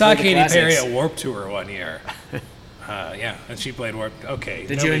 I saw Play the Katy Perry classics. at Warped Tour one year. Yeah, and she played Warped. Okay.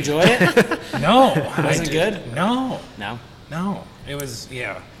 Did you nobody- enjoy it? No. Wasn't I good? didn't. No. No. It was,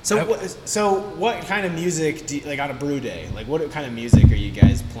 yeah. So, what kind of music do you, like on a brew day? Like, what kind of music are you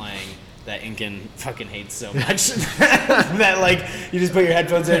guys playing that Incan fucking hates so much that like you just put your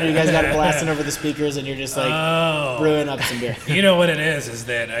headphones in and you guys got it blasting over the speakers and you're just like brewing up some beer? You know what it is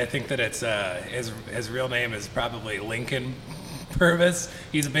that I think that it's his real name is probably Lincoln Purvis.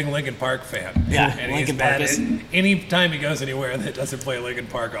 He's a big Linkin Park fan. Yeah, and Linkin he's bad Parkus. at any time he goes anywhere that doesn't play Linkin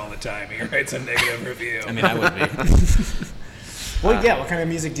Park all the time. He writes a negative review. I mean, I would be. Well, yeah. What kind of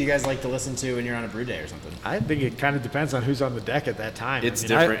music do you guys like to listen to when you're on a brew day or something? I think it kind of depends on who's on the deck at that time. It's I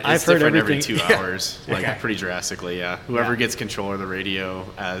mean, different. I've It's heard different every everything. 2 hours, like Okay. pretty drastically. Yeah. Whoever Yeah. gets control of the radio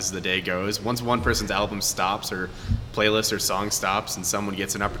as the day goes. Once one person's album stops or playlist or song stops, and someone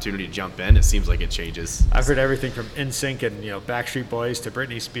gets an opportunity to jump in, it seems like it changes. I've heard everything from NSYNC and Backstreet Boys to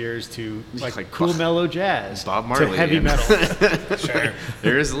Britney Spears to like cool mellow jazz Bob to Marley heavy and- metal. Sure.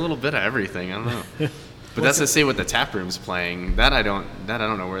 There is a little bit of everything. I don't know. But that's to say what the tap room's playing. That I don't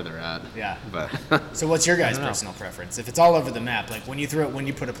know where they're at. Yeah. But So, what's your guys' don't know. personal preference? If it's all over the map, like when you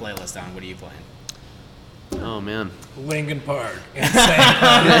put a playlist on, what are you playing? oh man. Linkin Park. Insane.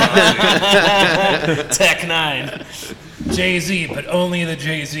 Tech Nine. Jay-Z, but only the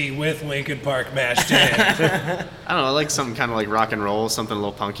Jay-Z with Linkin Park mashed in. I don't know. I like something kind of like rock and roll, something a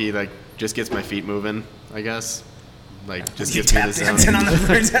little punky, like just gets my feet moving. I guess. Like just You gets me tap the zone. dancing on the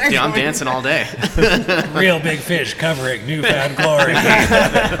brew deck? Yeah, I'm dancing all day. Real Big Fish covering Newfound Glory.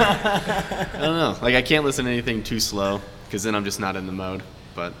 I don't know. Like I can't listen to anything too slow because then I'm just not in the mode.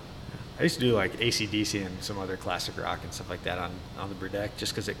 But I used to do like AC/DC and some other classic rock and stuff like that on the brew deck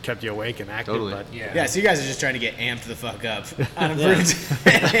just because it kept you awake and active. Totally. But Yeah, so you guys are just trying to get amped the fuck up on a brew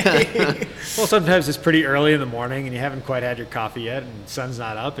day. well, sometimes it's pretty early in the morning and you haven't quite had your coffee yet and the sun's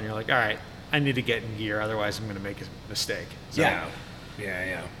not up and you're like, all right, I need to get in gear, otherwise I'm going to make a mistake. So, Yeah.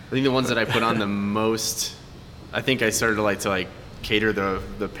 Yeah. I think the ones that I put on the most, I think I started to like cater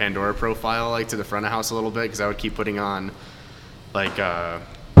the Pandora profile like to the front of house a little bit because I would keep putting on like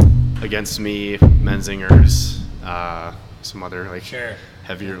Against Me, Menzingers, some other like Sure.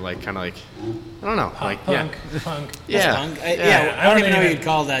 heavier like kind of like I don't know like Punk. yeah Punk. I don't even know what you'd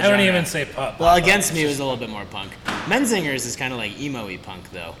call that. I don't genre. even say pop. Well, Against Me was a little bit more punk. Menzingers is kind of like emo-y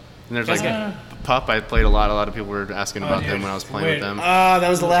punk, though. And there's like Pup. I played a lot. A lot of people were asking about dude. them when I was playing Wait. with them. Oh, that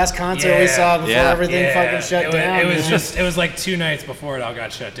was the last concert we Yeah. saw before Yeah. everything fucking shut it down. Was, man. it was like 2 nights before it all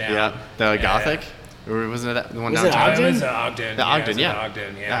got shut down. Yeah, the Gothic, or wasn't it that, the one Was it downtown? Ogden? It was Ogden. The Ogden, it was yeah.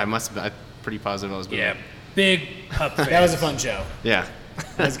 Ogden, Yeah, yeah. I must have. I'm pretty positive I was. Yeah. Big Pup fan. That was a fun show. Yeah.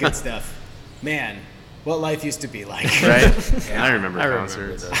 That was good stuff. Man, what life used to be like. Right. I remember I remember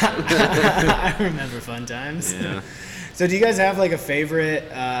concerts. those. I remember fun times. Yeah. So do you guys have like a favorite,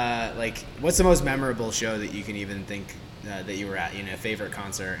 like what's the most memorable show that you can even think that you were at, favorite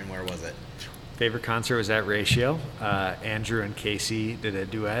concert, and where was it? Favorite concert was at Ratio. Andrew and Casey did a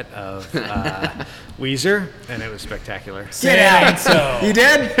duet of Weezer, and it was spectacular. Get out! So You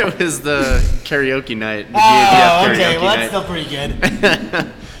did? It was the karaoke night. The Oh, VABF okay. karaoke Well, that's night. still pretty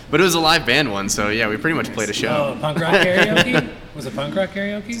good. But it was a live band one, so yeah, we pretty much played a show. Oh, punk rock karaoke? Was it punk rock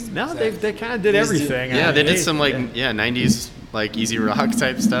karaoke? No, they kind of did Just do- everything. Yeah, they did Hey, some like 90s like easy rock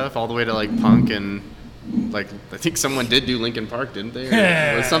type stuff, all the way to like punk and like I think someone did do Linkin Park, didn't they?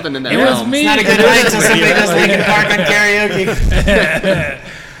 Or was something in that It was realm. me. Not a good night until somebody does Linkin Park on karaoke.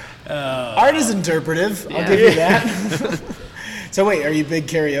 Art is interpretive. I'll give you that. So wait, are you big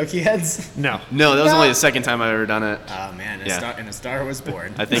karaoke heads? No. No, that was only the second time I've ever done it. Oh man, Yeah. and a star was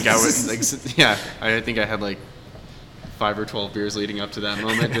born. I think I was like, yeah, I think I had like 5 or 12 beers leading up to that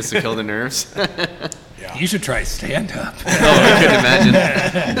moment just to kill the nerves. You should try stand up. Oh, I couldn't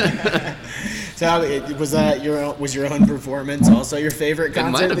imagine. So was that was your own performance also your favorite It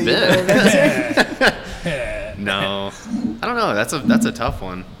might concert have that you've ever been to? No, I don't know. That's a tough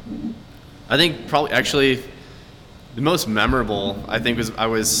one. I think probably actually the most memorable I think was I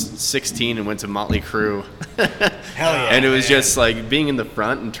was 16 and went to Motley Crue. Hell yeah. And it was just like being in the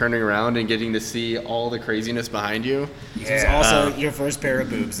front and turning around and getting to see all the craziness behind you. It was also your first pair of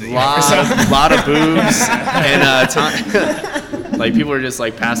boobs that you Lot of boobs and Like people were just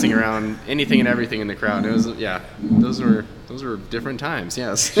like passing around anything and everything in the crowd. It was those were different times.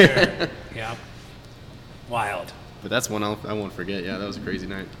 Yes. Sure. Yeah. Wild. But that's one I won't forget. Yeah, that was a crazy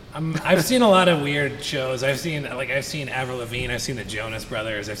night. I've seen a lot of weird shows. I've seen Avril Lavigne. I've seen the Jonas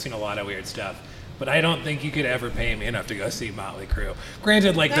Brothers. I've seen a lot of weird stuff. But I don't think you could ever pay me enough to go see Motley Crue.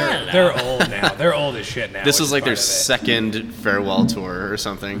 Granted, like they're old now. They're old as shit now. This was like their second farewell tour or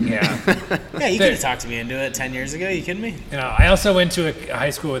something. Yeah. Yeah, you could have talked me into it 10 years ago. You kidding me? You know, I also went to a high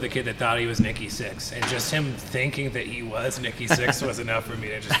school with a kid that thought he was Nikki Sixx, and just him thinking that he was Nikki Sixx was enough for me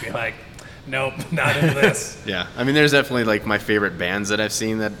to just be like, nope, not into this. Yeah, I mean, there's definitely like my favorite bands that I've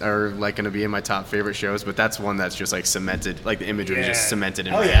seen that are like going to be in my top favorite shows, but that's one that's just like cemented, like the imagery is just cemented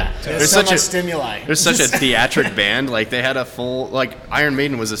in my head. There's so much stimuli. There's such a theatric band. Like they had a full, like Iron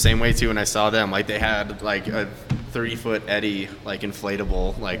Maiden was the same way too. When I saw them, like they had like a 30-foot Eddie, like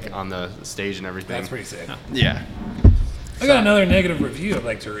inflatable, like on the stage and everything. That's pretty sick. Yeah. I got another negative review I'd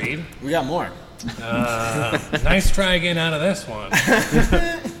like to read. We got more. Nice try again out of this one.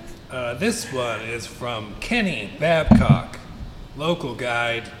 This one is from Kenny Babcock, local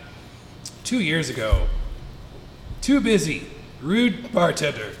guide. 2 years ago, too busy, rude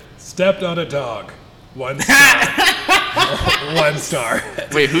bartender, stepped on a dog. 1 star. 1 star.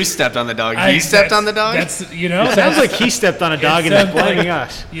 Wait, who stepped on the dog? He stepped on the dog? That's Sounds like he stepped on a dog and is blaming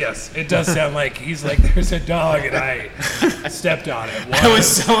us. Yes, it does sound like he's like, there's a dog and I stepped on it. I was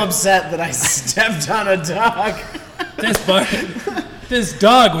so upset that I stepped on a dog. This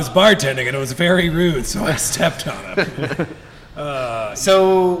dog was bartending and it was very rude, so I stepped on him.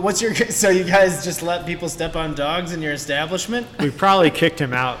 So you guys just let people step on dogs in your establishment? We probably kicked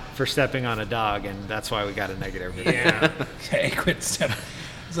him out for stepping on a dog, and that's why we got a negative review. Yeah. Hey, quit stepping.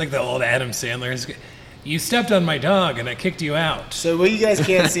 It's like the old Adam Sandler's. You stepped on my dog and I kicked you out. So what you guys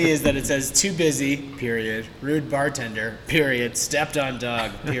can't see is that it says too busy, period, rude bartender, period, stepped on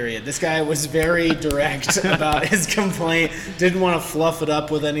dog, period. This guy was very direct about his complaint, didn't want to fluff it up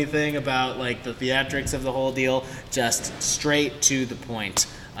with anything about like the theatrics of the whole deal, just straight to the point.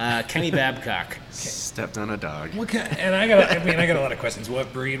 Kenny Babcock. Stepped on a dog. I got a lot of questions.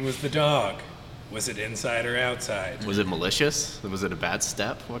 What breed was the dog? Was it inside or outside? Was it malicious? Was it a bad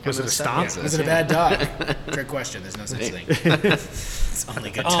step? What kind Was of it a step stomp? was it? Was it a bad dog? Trick question. There's no such thing. It's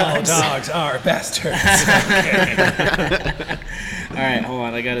only good All times. dogs are bastards. Okay. All right, hold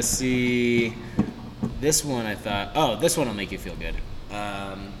on. I got to see this one. I thought, this one will make you feel good.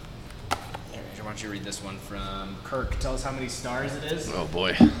 Why don't you read this one from Kirk? Tell us how many stars it is. Oh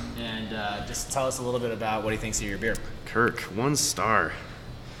boy. And just tell us a little bit about what he thinks of your beer. Kirk, 1 star.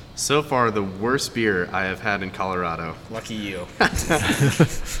 So far, the worst beer I have had in Colorado. Lucky you.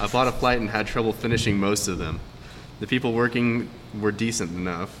 I bought a flight and had trouble finishing most of them. The people working were decent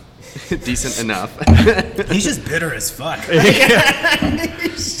enough. Decent enough. He's just bitter as fuck.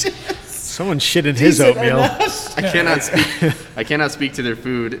 Someone shit in his oatmeal. I cannot speak to their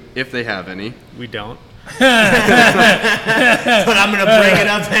food if they have any. We don't. But I'm going to bring it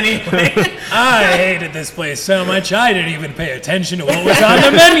up anyway. I hated this place so much I didn't even pay attention to what was on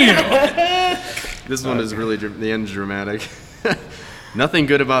the menu. This one is really, the end's dramatic. Nothing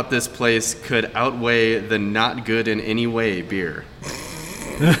good about this place could outweigh the not good in any way beer.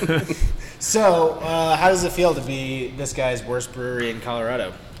 So, how does it feel to be this guy's worst brewery in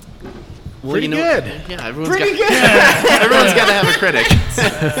Colorado? Well, Pretty good. Yeah, everyone's got to have a critic.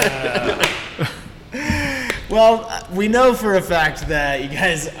 Well, we know for a fact that you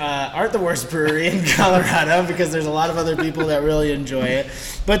guys aren't the worst brewery in Colorado because there's a lot of other people that really enjoy it.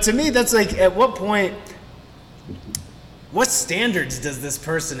 But to me, that's like, at what point, what standards does this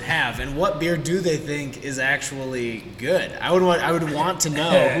person have, and what beer do they think is actually good? I would want to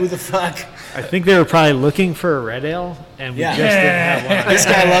know who the fuck. I think they were probably looking for a red ale, and we just didn't have one. This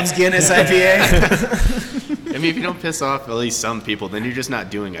guy loves Guinness IPA. I mean, if you don't piss off at least some people, then you're just not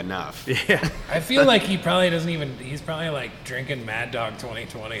doing enough. Yeah. I feel like he probably doesn't even, he's probably like drinking Mad Dog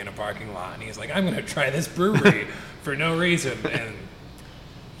 2020 in a parking lot, and he's like, I'm going to try this brewery for no reason. And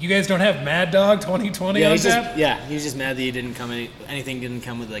you guys don't have Mad Dog 2020 on tap? He was just mad that anything didn't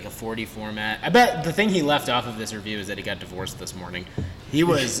come with like a 40 format. I bet the thing he left off of this review is that he got divorced this morning. He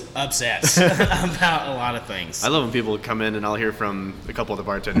was upset about a lot of things. I love when people come in and I'll hear from a couple of the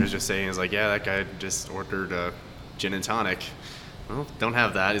bartenders just saying, like, yeah, that guy just ordered a gin and tonic. Well, don't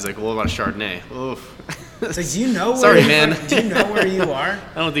have that. He's like, well, what about a Chardonnay? Oof. It's like, do you know Sorry, man. Do you know where you are?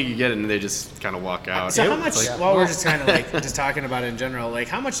 I don't think you get it, and they just kind of walk out. So how much, while we're just kind of like just talking about it in general, like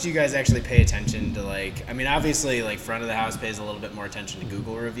how much do you guys actually pay attention to, like, I mean, obviously like front of the house pays a little bit more attention to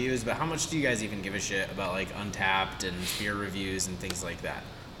Google reviews, but how much do you guys even give a shit about like Untapped and beer reviews and things like that?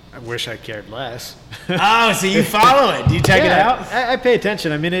 I wish I cared less. Oh, so you follow it? Do you check it out? I pay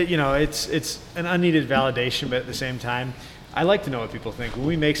attention. I mean, it's an unneeded validation, but at the same time, I like to know what people think. When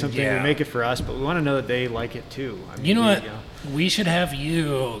we make something, we make it for us, but we want to know that they like it too. I mean, You know what? We should have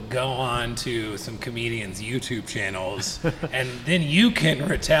you go on to some comedians' YouTube channels, and then you can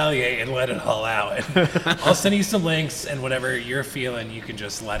retaliate and let it all out. And I'll send you some links, and whatever you're feeling, you can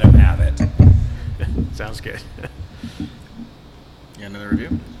just let them have it. Sounds good. You got another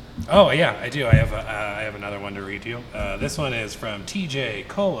review? Oh yeah, I do. I have another one to read you. This one is from TJ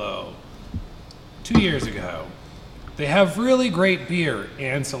Colo. 2 years ago, they have really great beer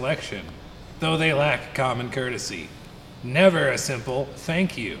and selection, though they lack common courtesy. Never a simple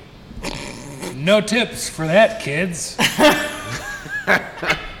thank you. No tips for that, kids.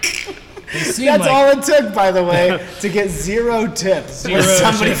 That's all it took, by the way, to get 0 tips. Zero When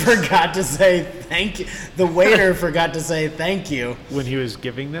somebody tips. forgot to say thank you. The waiter forgot to say thank you. When he was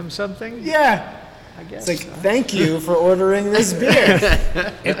giving them something? Yeah. I guess. It's like, thank you for ordering this beer.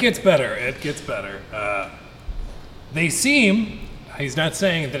 It gets better. It gets better. They seem, he's not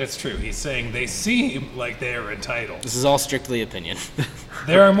saying that it's true. He's saying they seem like they are entitled. This is all strictly opinion.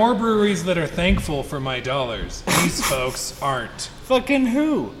 There are more breweries that are thankful for my dollars. These folks aren't. Fucking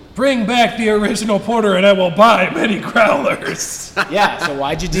who? Bring back the original porter and I will buy many growlers. Yeah, so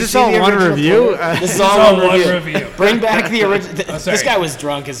why'd you do this all one review? This is It's all one review. review. Bring back the original. Oh, sorry. This guy was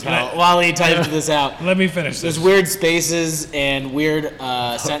drunk as hell while he typed this out. Let me finish this. There's weird spaces and weird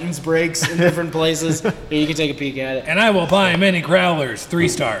sentence breaks in different places. Here, you can take a peek at it. And I will buy many growlers. 3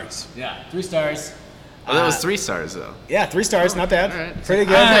 stars. Yeah, 3 stars. Oh, that was 3 stars though. Yeah, 3 stars, not bad. all right. Pretty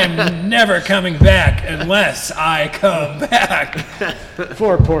good. I'm never coming back unless I come back.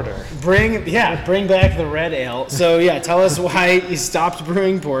 For porter. Bring back the red ale. So yeah, tell us why you stopped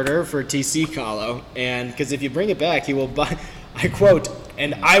brewing porter for TC Colo, and because if you bring it back, he will buy. I quote,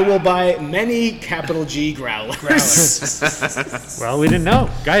 and I will buy many capital G growlers. Well, we didn't know.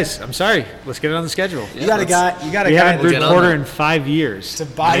 Guys, I'm sorry. Let's get it on the schedule. You got a guy. You got a We guy haven't brewed get on porter that. in 5 years. to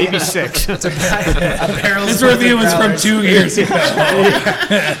buy Maybe 6. to buy a barrel. This review was from 2 years ago.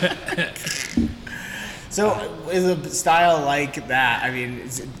 So is a style like that? I mean,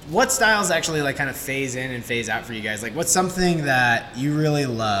 what styles actually like kind of phase in and phase out for you guys? Like, what's something that you really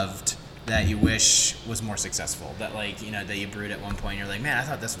loved that you wish was more successful? That like, you know, that you brewed at one point, and you're like, man, I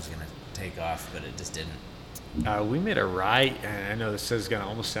thought this was gonna take off, but it just didn't. We made a rye, and I know this is going to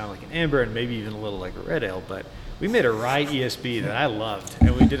almost sound like an amber and maybe even a little like a red ale, but we made a rye ESB that I loved,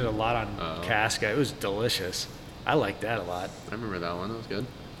 and we did it a lot on Casca. It was delicious. I liked that a lot. I remember that one. That was good.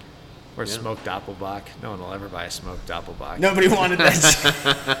 Or Yeah. smoked Doppelbock. No one will ever buy a smoked Doppelbock. Nobody wanted that.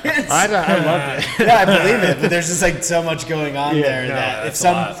 shit. I loved it. Yeah, I believe it, but there's just like so much going on Yeah, there no, that if that's a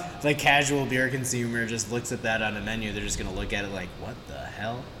some lot. like casual beer consumer just looks at that on a menu, they're just gonna look at it like, what the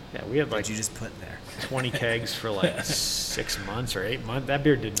hell Yeah, we had did like you just put there? 20 kegs for like 6 months or 8 months. That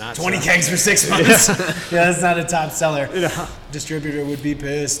beer did not 20 sell. kegs for 6 months. Yeah, that's not a top seller. Distributor would be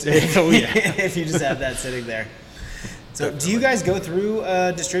pissed Oh, yeah. if you just have that sitting there. So, do you guys go through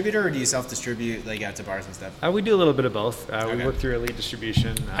a distributor, or do you self-distribute like out to bars and stuff? We do a little bit of both. We Okay. work through Elite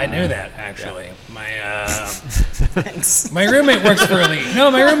Distribution. I knew that actually. My Thanks. my roommate works for Elite.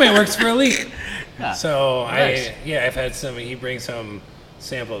 No, my roommate works for Elite. So Nice. I've had some. He brings some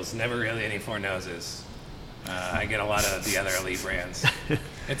samples. Never really any Four Noses. I get a lot of the other Elite brands.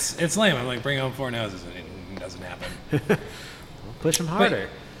 It's lame. I'm like, bring home Four Noses, and it doesn't happen. Push them harder.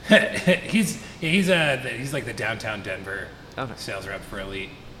 he's like the downtown Denver Okay. sales rep for Elite.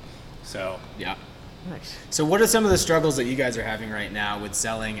 So Yeah. Nice. So what are some of the struggles that you guys are having right now with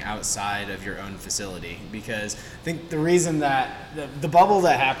selling outside of your own facility? Because I think the reason that the bubble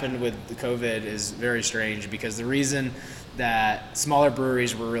that happened with the COVID is very strange, because the reason that smaller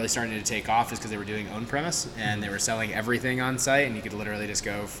breweries were really starting to take off is because they were doing own premise and they were selling everything on site, and you could literally just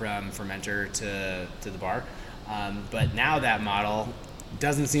go from fermenter to the bar. But now that model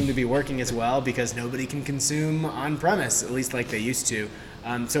doesn't seem to be working as well because nobody can consume on premise, at least like they used to.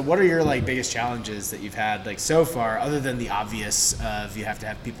 So what are your like biggest challenges that you've had like so far, other than the obvious of you have to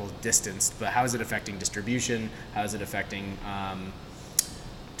have people distanced, but how is it affecting distribution? How is it affecting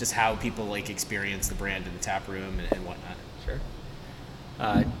just how people like experience the brand in the tap room and whatnot? Sure.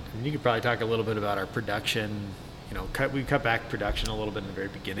 And you could probably talk a little bit about our production. You know, we cut back production a little bit in the very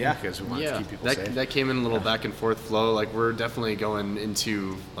beginning Yeah. because we wanted to keep people safe. that came in a little back and forth flow. Like we're definitely going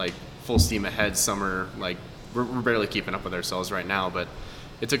into like full steam ahead summer. Like we're barely keeping up with ourselves right now, but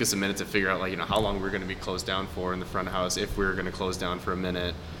it took us a minute to figure out like, you know, how long we're going to be closed down for in the front of house, if we were going to close down for a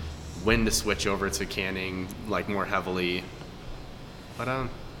minute, when to switch over to canning like more heavily. But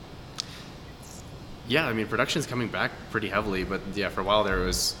Yeah, I mean, production's coming back pretty heavily, but yeah, for a while there it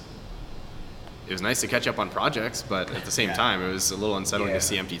was nice to catch up on projects, but at the same time, it was a little unsettling to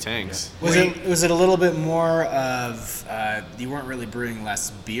see empty tanks. Was it a little bit more of you weren't really brewing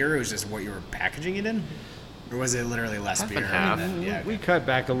less beer? It was just what you were packaging it in, or was it literally less Half beer? and half. We cut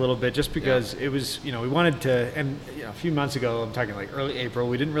back a little bit just because it was, we wanted to, and a few months ago, I'm talking like early April,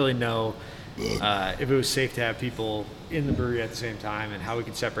 we didn't really know if it was safe to have people in the brewery at the same time and how we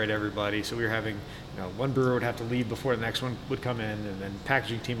could separate everybody. So we were having, one brewer would have to leave before the next one would come in, and then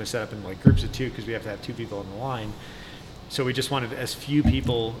packaging team was set up in like groups of 2 because we have to have 2 people on the line. So we just wanted as few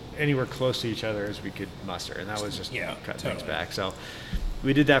people anywhere close to each other as we could muster, and that was just cut things back. So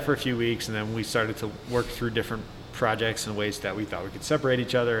we did that for a few weeks, and then we started to work through different projects and ways that we thought we could separate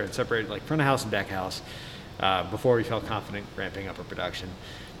each other and separate like front of house and back house before we felt confident ramping up our production.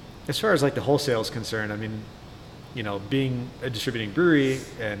 As far as like the wholesale is concerned, I mean, being a distributing brewery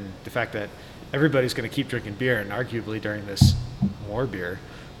and the fact that everybody's going to keep drinking beer, and arguably during this more beer,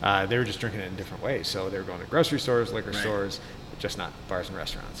 they were just drinking it in different ways. So they were going to grocery stores, liquor stores, just not bars and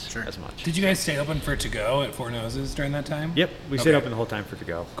restaurants as much. Did you guys stay open for to-go at Four Noses during that time? Yep, we stayed open the whole time for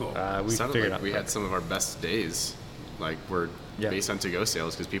to-go. Cool. We Sounded figured like out we had some of our best days, were based on to-go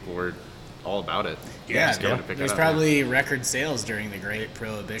sales because people were all about it. Just going to pick it There's up. probably record sales during the Great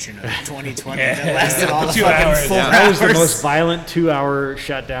Prohibition of 2020 that lasted all the 2 fucking hours. 4 That was the hours. most violent 2-hour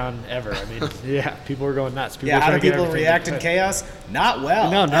shutdown ever. I mean, people were going nuts. People were How do trying to get people everything react they in could. chaos? Not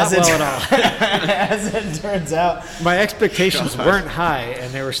well. No, not well at all. As it turns out, My expectations weren't high,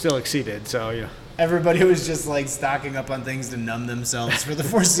 and they were still exceeded. So, everybody was just like stocking up on things to numb themselves for the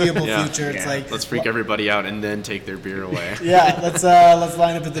foreseeable future. It's like, Let's freak everybody out and then take their beer away. let's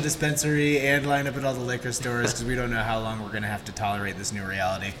line up at the dispensary and line up at all the liquor stores because we don't know how long we're gonna have to tolerate this new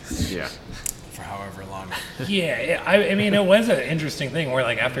reality Yeah. for however long. Yeah, I mean, it was an interesting thing where,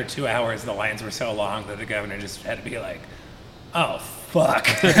 like, after 2 hours, the lines were so long that the governor just had to be like, oh, fuck.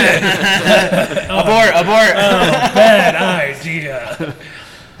 Abort! Oh, bad idea.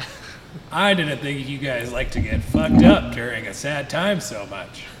 I didn't think you guys like to get fucked up during a sad time so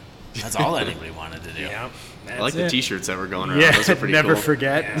much. That's all anybody wanted to do. Yeah, that's I like the it. T-shirts that were going around. Those are pretty never cool.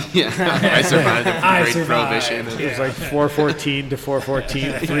 forget. Yeah, I survived the I Great survived. Prohibition. It was like 4:14 to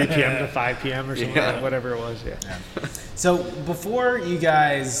 4:14, 3 p.m. to 5 p.m. or something, like whatever it was. Yeah. So before you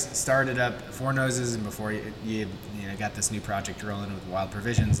guys started up Four Noses and before you got this new project rolling with Wild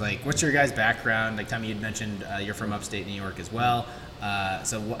Provisions, like, what's your guys' background? Like, Tommy, you'd mentioned you're from upstate New York as well.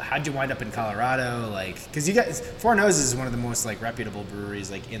 So how'd you wind up in Colorado? Like, because you guys, Four Noses is one of the most like reputable breweries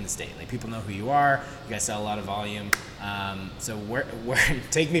like in the state. Like, people know who you are. You guys sell a lot of volume. So where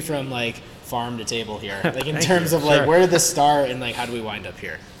take me from like farm to table here, like in terms of like Sure. where did this start and like how do we wind up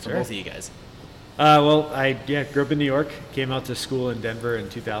here for Sure. both of you guys? Well, I grew up in New York. Came out to school in Denver in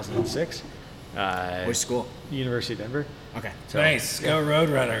 2006. Which school? University of Denver. Okay. Nice, go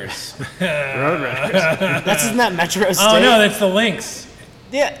Roadrunners. Roadrunners. That's in that Metro State. Oh no, that's the Lynx.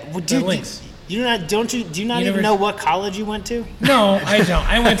 Yeah, well, dude, Lynx. do you not even Univers- know what college you went to? No, I don't.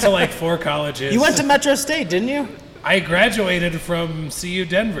 I went to like 4 colleges. You went to Metro State, didn't you? I graduated from CU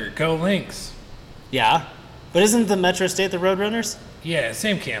Denver. Go Lynx. Yeah, but isn't the Metro State the Roadrunners? Yeah,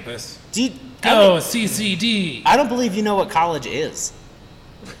 same campus. Do you, Go CCD. I don't believe you know what college is.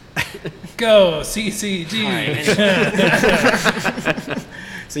 Go CCD.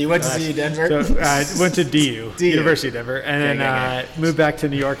 So you went to CU Denver? So I went to DU, DU. University of Denver, and then moved back to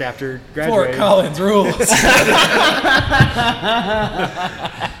New York after Fort graduating. Collins rules.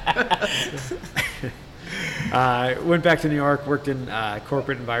 Went back to New York, worked in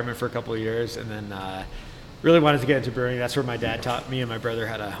corporate environment for a couple of years, and then really wanted to get into brewing. That's where my dad taught me and my brother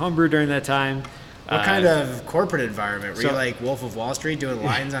how to homebrew during that time. What kind of corporate environment? Were you so- like Wolf of Wall Street doing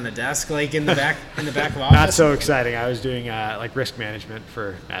lines on a desk like in the back of office? Not so exciting. I was doing like risk management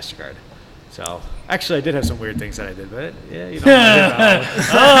for MasterCard. So actually, I did have some weird things that I did, but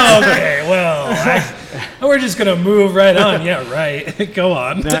Oh, okay, well, we're just going to move right on. Yeah, right. Go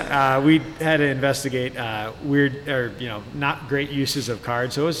on. we had to investigate weird or not great uses of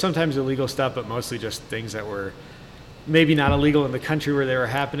cards. So it was sometimes illegal stuff, but mostly just things that were maybe not illegal in the country where they were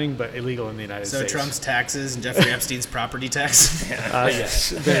happening, but illegal in the United So States. Trump's taxes and Jeffrey Epstein's property tax?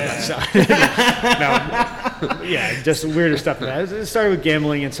 Yes, very much so. Yeah, just weirder stuff than that. It started with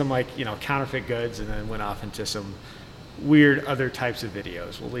gambling and some counterfeit goods, and then went off into some weird other types of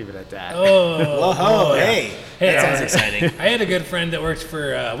videos. We'll leave it at that. Whoa, hey. Hey, That sounds exciting. I had a good friend that worked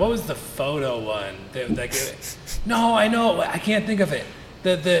for, what was the photo one? No, I know, I can't think of it.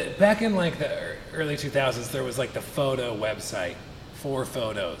 The back in like the early 2000s, there was like the photo website for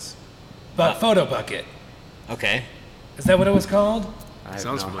photos. But Photo Bucket. Okay. Is that what it was called? I have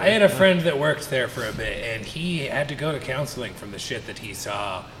Sounds no- familiar. I had a friend that worked there for a bit, and he had to go to counseling from the shit that he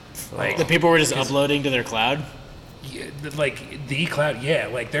saw. Like, The people were just uploading to their cloud. like the cloud, yeah.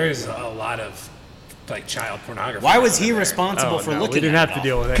 Like, there's a lot of like child pornography. Why was he out there. responsible Oh, for no, looking we didn't at have to it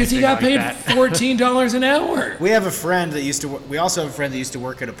deal all? with it. Because he got paid $14 an hour. We have a friend that used to. We also have a friend that used to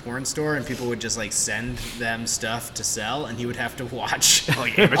work at a porn store, and people would just like send them stuff to sell, and he would have to watch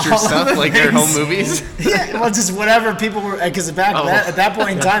Like amateur all of stuff, the like their home things. movies. Yeah, well, just whatever people were, because back at that point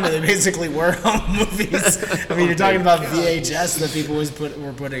in time, they basically were home movies. I mean, you're talking about VHS that people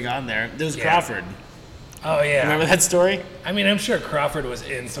were putting on there. There was Yeah. Crawford. Oh yeah. Remember that story? I mean, I'm sure Crawford was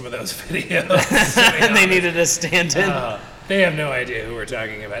in some of those videos. And they needed a stand-in. They have no idea who we're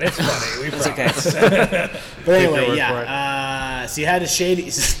talking about. It's funny. We promise. But their anyway, word yeah. So you had a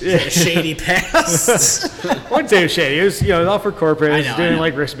shady past. I wouldn't say it was shady. It was, all for corporate. I I was know, I doing know.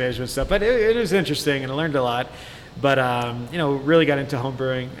 like risk management stuff, but it was interesting and I learned a lot. But really got into home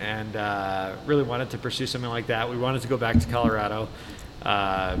brewing and really wanted to pursue something like that. We wanted to go back to Colorado,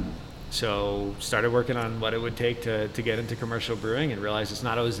 so started working on what it would take to get into commercial brewing and realized it's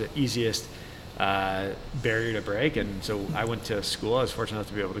not always the easiest barrier to break. And so I went to school. I was fortunate enough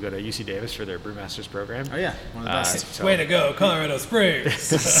to be able to go to UC Davis for their brewmasters program. Oh yeah, one of the best. So Way to go, Colorado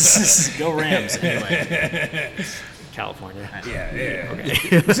Springs. Go Rams. Anyway, California. Yeah.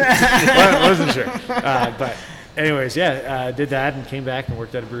 I wasn't sure. But anyways, did that and came back and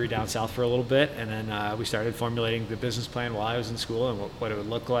worked at a brewery down south for a little bit. And then we started formulating the business plan while I was in school and what it would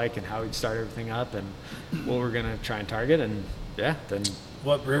look like and how we'd start everything up and what we're going to try and target. And then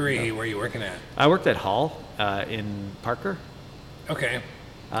What brewery were you working at? I worked at Hall in Parker. Okay.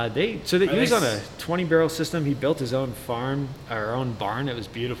 He was on a 20-barrel system. He built his own farm, or own barn. It was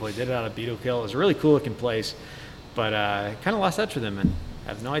beautiful. He did it out of Beetle Kill. It was a really cool looking place, but kind of lost touch with them and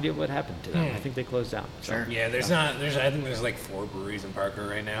have no idea what happened to them. I think they closed down. So, Sure. Yeah, I think there's like 4 breweries in Parker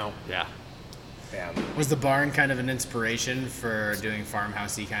right now. Yeah. Yeah. was the barn kind of an inspiration for doing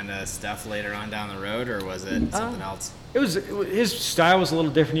farmhousey kind of stuff later on down the road, or was it something else? His style was a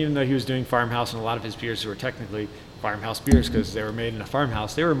little different, even though he was doing farmhouse, and a lot of his beers were technically farmhouse beers because they were made in a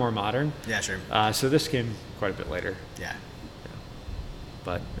farmhouse. They were more modern. Yeah, sure. So this came quite a bit later, Yeah.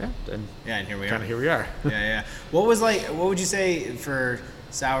 but and Yeah, and here we kind are. of here we are. Yeah. What would you say for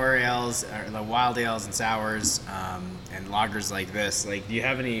sour ales, or the wild ales and sours, and lagers like this? Like, do you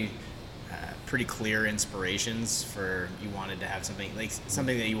have any pretty clear inspirations for you wanted to have something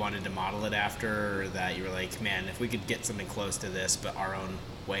that you wanted to model it after, or that you were like, man, if we could get something close to this but our own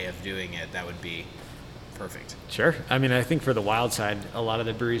way of doing it, that would be perfect? Sure. I mean, I think for the wild side, a lot of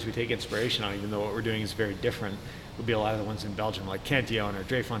the breweries we take inspiration on, even though what we're doing is very different, would be a lot of the ones in Belgium, like Cantillon or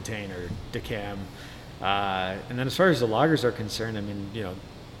Dre Fontaine or Decam. And then as far as the lagers are concerned, I mean,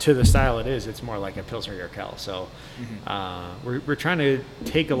 to the style it is, it's more like a Pilsner Urquell. So we're trying to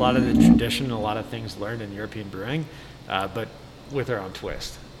take a lot of the tradition, a lot of things learned in European brewing, but with our own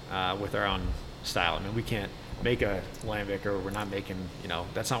twist, with our own style. I mean, we can't make a lambic, or we're not making,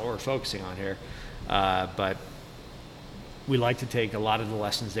 that's not what we're focusing on here. But we like to take a lot of the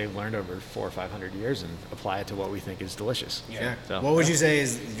lessons they've learned over 400 or 500 years and apply it to what we think is delicious. Yeah. So, What would you say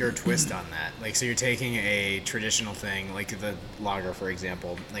is your twist on that? Like, so you're taking a traditional thing, like the lager, for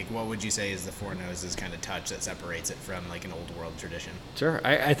example. Like, what would you say is the Four Noses kind of touch that separates it from like an old world tradition? Sure.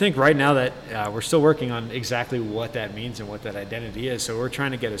 I think right now that we're still working on exactly what that means and what that identity is. So we're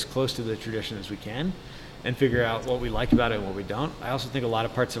trying to get as close to the tradition as we can and figure out what we like about it and what we don't. I also think a lot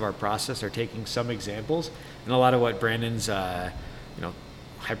of parts of our process are taking some examples, and a lot of what Brandon's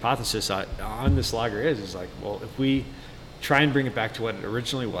hypothesis on this lager is like, well, if we try and bring it back to what it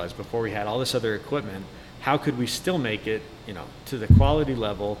originally was before we had all this other equipment, how could we still make it, to the quality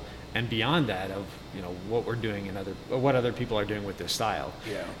level and beyond that of, what we're doing and what other people are doing with this style.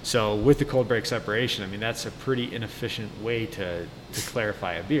 Yeah. So with the cold break separation, I mean, that's a pretty inefficient way to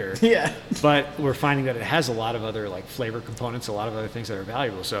clarify a beer. Yeah. But we're finding that it has a lot of other like flavor components, a lot of other things that are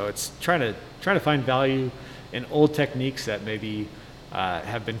valuable. So it's trying to find value in old techniques that maybe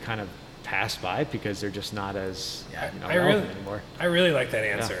have been kind of passed by because they're just not as relevant anymore. I really like that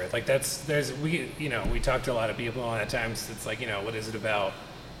answer. Yeah. Like we talk to a lot of people, and at times it's like, what is it about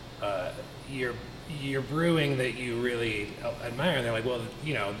your brewing that you really admire? And they're like, well,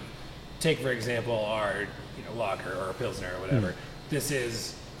 take for example our lager or pilsner or whatever. This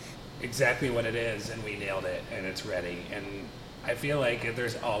is exactly what it is, and we nailed it, and it's ready. And I feel like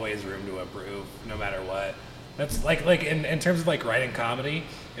there's always room to improve, no matter what. That's like in terms of like writing comedy,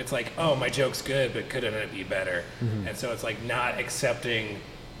 it's like, oh, my joke's good, but couldn't it be better? And so it's like not accepting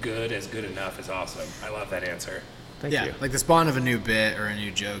good as good enough is awesome. I love that answer. Thank Yeah, you. like the spawn of a new bit or a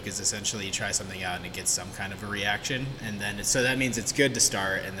new joke is essentially you try something out and it gets some kind of a reaction, and then so that means it's good to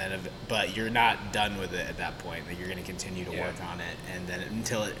start, and then but you're not done with it at that point. Like you're going to continue to work on it, and then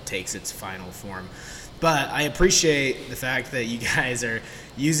until it takes its final form. But I appreciate the fact that you guys are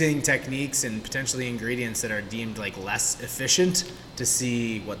using techniques and potentially ingredients that are deemed like less efficient to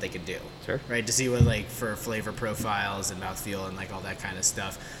see what they could do. Sure. Right? To see what like for flavor profiles and mouthfeel and like all that kind of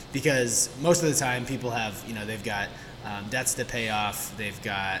stuff. Because most of the time people have, they've got debts to pay off, they've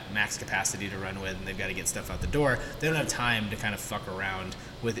got max capacity to run with, and they've got to get stuff out the door. They don't have time to kind of fuck around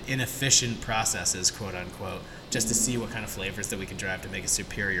with inefficient processes, quote unquote, just to see what kind of flavors that we can drive to make a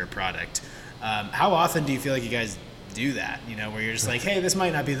superior product. How often do you feel like you guys do that? Where you're just like, hey, this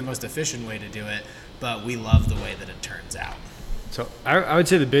might not be the most efficient way to do it, but we love the way that it turns out. So I would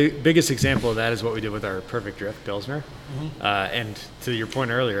say the biggest example of that is what we did with our Perfect Drift Pilsner. And to your point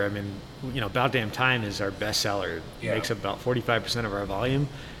earlier, I mean, About Damn Time is our best seller. It makes up about 45% of our volume.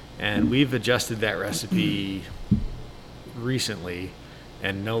 And we've adjusted that recipe recently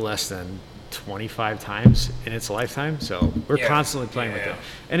and no less than 25 times in its lifetime. So we're constantly playing with it.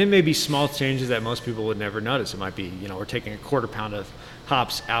 And it may be small changes that most people would never notice. It might be, we're taking a quarter pound of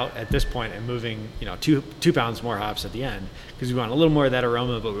hops out at this point and moving, 2 pounds more hops at the end because we want a little more of that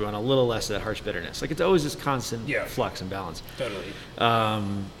aroma, but we want a little less of that harsh bitterness. Like it's always this constant flux and balance. Totally.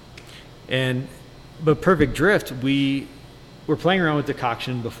 But Perfect Drift, we're playing around with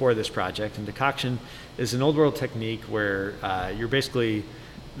decoction before this project, and decoction is an old world technique where you're basically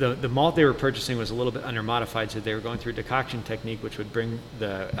the malt they were purchasing was a little bit under modified, so they were going through a decoction technique which would bring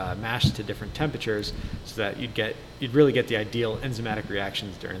the mash to different temperatures so that you'd really get the ideal enzymatic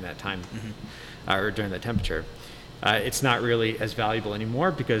reactions during that time or during that temperature. It's not really as valuable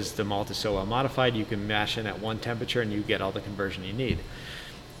anymore because the malt is so well modified. You can mash in at one temperature and you get all the conversion you need.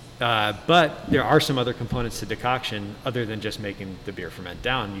 But there are some other components to decoction other than just making the beer ferment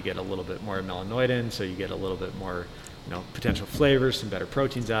down. You get a little bit more melanoidin, so you get a little bit more potential flavors, some better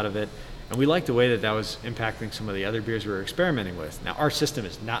proteins out of it. And we liked the way that was impacting some of the other beers we were experimenting with. Now, our system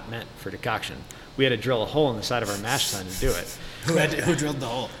is not meant for decoction. We had to drill a hole in the side of our mash tun to do it. Who drilled the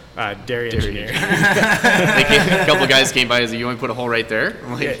hole? Dairy engineer. A couple guys came by and said, "You want to put a hole right there?"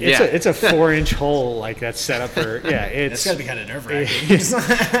 I'm like, it's a 4-inch hole like that's set up for That's got to be kind of nerve-wracking.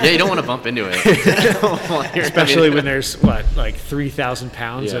 You don't want to bump into it. Especially when there's 3,000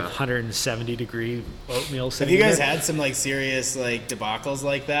 pounds of 170-degree oatmeal Have sitting you guys there. had some serious debacles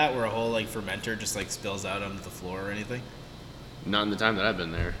like that where a whole fermenter just spills out onto the floor or anything? Not in the time that I've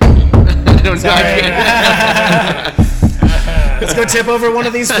been there. I don't know. Let's go tip over one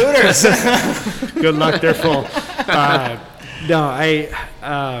of these fooders. Good luck, they're full.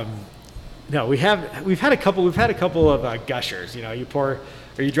 We've had a couple of gushers. You pour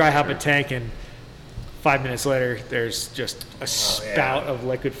or you dry hop a tank and 5 minutes later there's just a spout of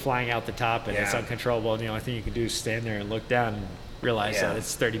liquid flying out the top and it's uncontrollable, and the only thing you can do is stand there and look down and realize that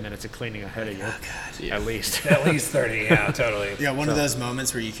it's 30 minutes of cleaning ahead of you. At least. At least 30, totally. Yeah, one of those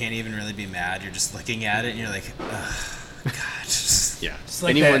moments where you can't even really be mad. You're just looking at it and you're like, ugh, God. Yeah.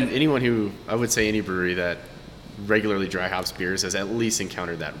 Like anyone who, I would say any brewery that regularly dry hops beers has at least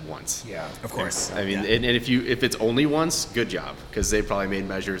encountered that once. Yeah. Of course. I mean, and if it's only once, good job, because they probably made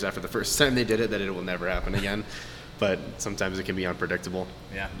measures after the first time they did it that it will never happen again. But sometimes it can be unpredictable.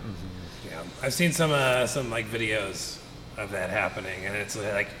 Yeah. Yeah. I've seen some videos of that happening, and it's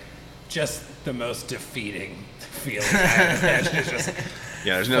just the most defeating feeling. It's just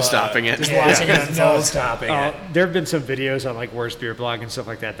There's no stopping it. Just watching it there's no unfold. stopping it. There have been some videos on Worst Beer Blog and stuff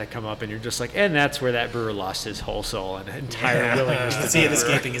like that come up, and you're just like, and that's where that brewer lost his whole soul and entire willingness to See it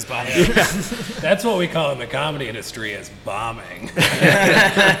escaping his body. That's what we call in the comedy industry as bombing.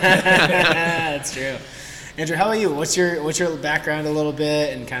 That's true. Andrew, how about you? What's your background a little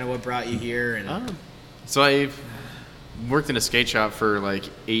bit and kind of what brought you here? And So I've worked in a skate shop for 8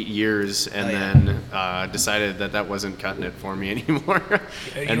 years, and then decided that wasn't cutting it for me anymore.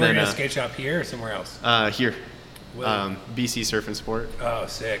 You and were then in a skate shop here or somewhere else? here, Really? BC Surf and Sport. Oh,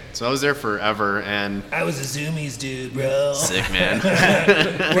 sick. So I was there forever, and I was a Zoomies dude, bro. sick, man.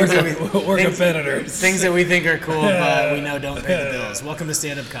 We're competitors. things that we think are cool, but we know don't pay the bills. Welcome to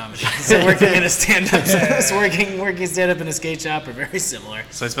stand-up comedy. So working in a stand-up, working stand-up in a skate shop are very similar.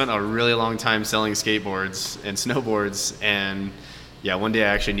 So I spent a really long time selling skateboards and snowboards, and one day I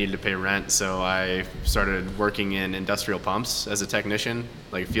actually needed to pay rent, so I started working in industrial pumps as a technician,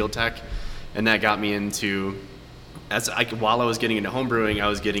 like field tech, and that got me into, while I was getting into home brewing, I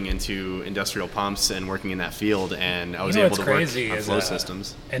was getting into industrial pumps and working in that field, and I was able to work on flow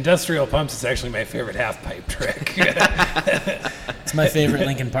systems. Industrial pumps is actually my favorite half-pipe trick. It's my favorite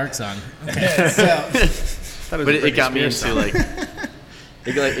Linkin Park song. Okay, Thought it was But a it British got me beer into style. like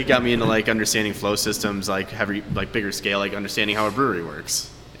it got me into like understanding flow systems, like heavy, like bigger scale, like understanding how a brewery works.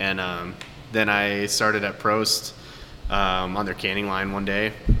 And then I started at Prost on their canning line one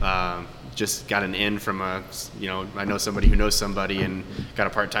day. Just got an in from I know somebody who knows somebody, and got a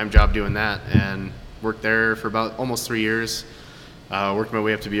part-time job doing that, and worked there for about almost 3 years. Worked my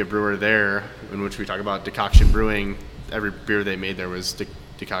way up to be a brewer there, in which we talk about decoction brewing. Every beer they made there was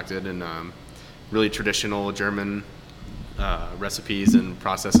decocted in really traditional German recipes and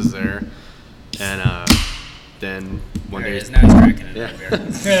processes there. And then one There day, it is. Now he's cracking it. Yeah. Beer.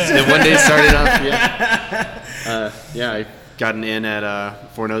 then one day started up. I got an in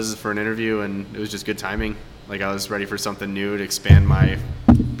at Four Noses for an interview, and it was just good timing. Like, I was ready for something new to expand my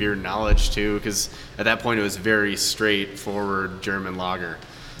beer knowledge too, because at that point it was very straightforward German lager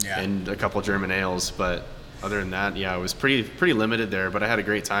and a couple German ales. But other than that, it was pretty limited there. But I had a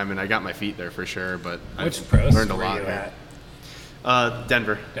great time, and I got my feet there for sure. But Which I Prost learned a were lot you there. at?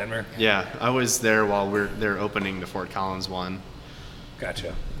 Denver. Denver? Yeah, I was there while they're opening the Fort Collins one,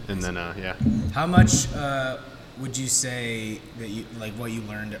 Gotcha. and then How much would you say that you like what you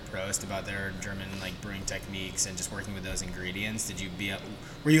learned at Prost about their German like brewing techniques and just working with those ingredients?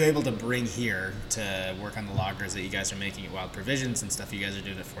 Were you able to bring here to work on the lagers that you guys are making at Wild Provisions and stuff you guys are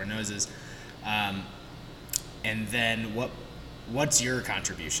doing at Four Noses? And then what's your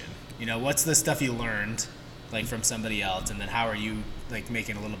contribution? What's the stuff you learned like from somebody else, and then how are you like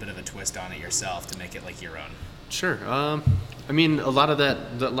making a little bit of a twist on it yourself to make it like your own? Sure. I mean, a lot of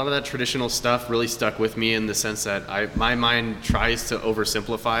that traditional stuff really stuck with me in the sense that my mind tries to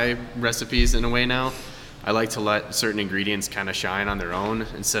oversimplify recipes in a way now. I like to let certain ingredients kind of shine on their own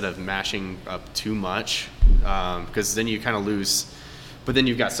instead of mashing up too much, because then you kind of lose. But then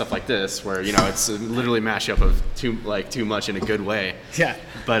you've got stuff like this where it's literally mashup of too much in a good way. Yeah.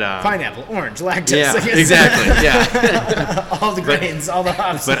 But Pineapple, orange, lactose. yeah, I guess. exactly. Yeah. All the grains, all the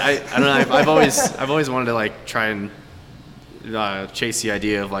hops. But I don't know. I've always wanted to like try and chase the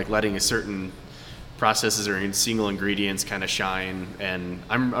idea of like letting a certain processes or single ingredients kind of shine. And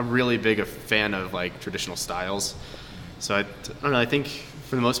I'm a really big a fan of like traditional styles. So I don't know. I think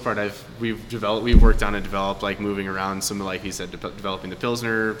for the most part, we've worked on and developed like moving around some, like he said, developing the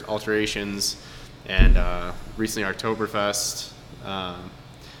Pilsner alterations, and recently Oktoberfest.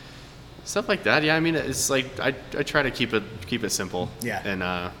 Stuff like that. Yeah, I mean, it's like I try to keep it simple. Yeah. And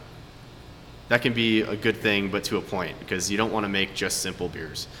that can be a good thing, but to a point, because you don't want to make just simple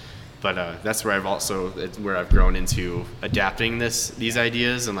beers. But that's where I've grown into adapting these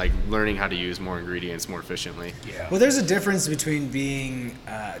ideas and like learning how to use more ingredients more efficiently. Yeah. Well, there's a difference between being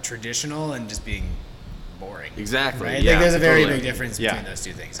traditional and just being boring. Exactly. Right? Yeah, Like there's a very totally. big difference between those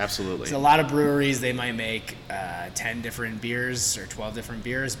two things. Absolutely. So a lot of breweries, they might make 10 different beers or 12 different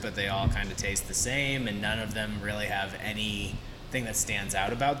beers, but they all kind of taste the same, and none of them really have anything that stands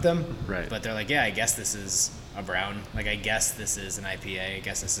out about them. Right. But they're like, yeah, I guess this is a brown. Like, I guess this is an IPA. I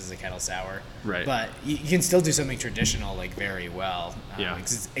guess this is a kettle sour. Right. But you can still do something traditional, like, very well. Yeah.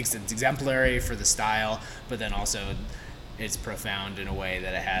 It's exemplary for the style, but then also it's profound in a way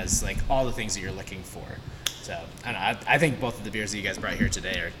that it has, like, all the things that you're looking for. So, I don't know. I think both of the beers that you guys brought here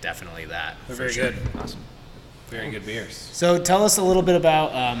today are definitely that. They're for very sure. good. Awesome. Very good beers. So tell us a little bit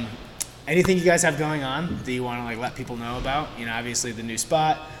about anything you guys have going on that you want to like let people know about. Obviously the new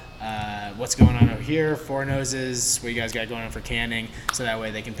spot, what's going on over here, Four Noses, what you guys got going on for canning, so that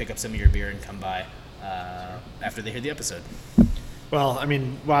way they can pick up some of your beer and come by after they hear the episode. Well, I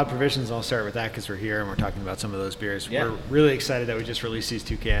mean, Wild Provisions, I'll start with that because we're here and we're talking about some of those beers. Yeah. We're really excited that we just released these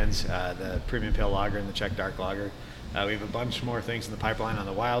two cans, the Premium Pale Lager and the Czech Dark Lager. We have a bunch more things in the pipeline on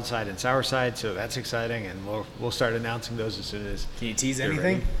the wild side and sour side, so that's exciting, and we'll start announcing those as soon as Can you tease they're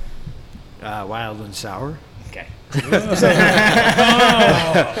anything? ready. Wild and sour. Okay.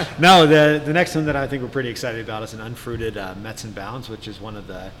 No, the next one that I think we're pretty excited about is an unfruited Mets and Bounds, which is one of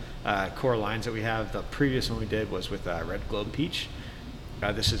the core lines that we have. The previous one we did was with Red Globe Peach.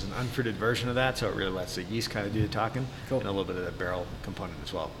 This is an unfruited version of that, so it really lets the yeast kind of do the talking, Cool. and a little bit of the barrel component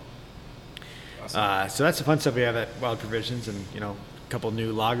as well. So that's the fun stuff we have at Wild Provisions, and a couple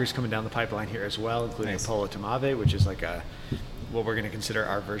new lagers coming down the pipeline here as well, including Nice. a Polo Tomave, which is like what we're going to consider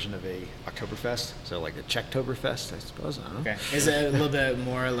our version of a Oktoberfest, so like a Czechtoberfest, I suppose. I don't know. Okay. Is it a little bit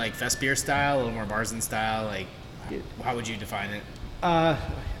more like fest beer style, a little more Barzen style? Like, how would you define it?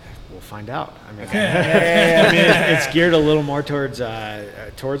 We'll find out. I mean, I mean, it's geared a little more towards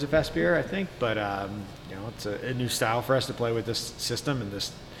a fest beer, I think. But it's a new style for us to play with this system, and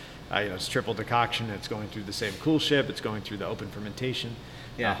this, it's triple decoction. It's going through the same cool ship. It's going through the open fermentation,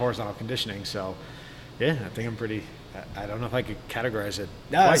 Yeah. horizontal conditioning. So, yeah, I think I'm pretty I don't know if I could categorize it.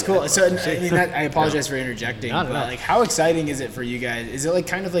 No, that's quite cool. yet, So, but- I mean, I apologize for interjecting, No, no, but no. like, how exciting is it for you guys? Is it like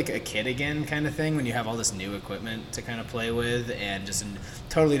kind of like a kid again kind of thing when you have all this new equipment to kind of play with and just a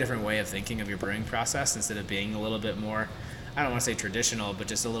totally different way of thinking of your brewing process instead of being a little bit more, I don't want to say traditional, but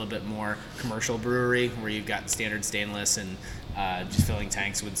just a little bit more commercial brewery where you've got standard stainless and just filling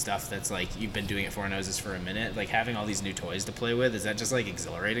tanks with stuff that's like you've been doing it Four Noses for a minute. Like having all these new toys to play with, is that just like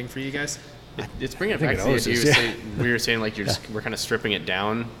exhilarating for you guys? It's bringing it think back it to the always idea is, you were yeah. saying- we were saying like we're kind of stripping it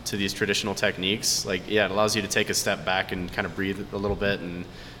down to these traditional techniques. Like, yeah, it allows you to take a step back and kind of breathe a little bit and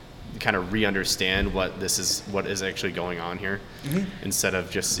kind of re-understand what is actually going on here, instead of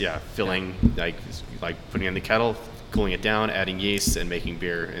just filling like putting in the kettle, cooling it down, adding yeast, and making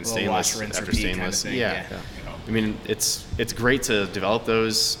beer in Little wash, stainless rinse, after repeat kind of stainless. thing, Yeah. yeah. I mean, it's great to develop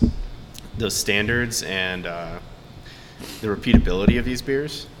those standards and the repeatability of these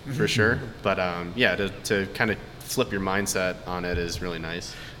beers for sure. But to kind of flip your mindset on it is really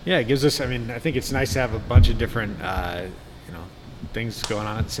nice. Yeah, it gives us. I mean, I think it's nice to have a bunch of different, things going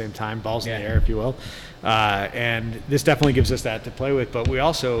on at the same time, balls in the air, if you will. And this definitely gives us that to play with. But we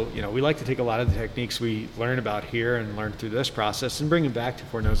also, we like to take a lot of the techniques we learn about here and learn through this process and bring them back to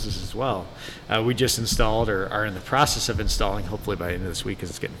Four Noses as well. We just installed or are in the process of installing, hopefully by the end of this week because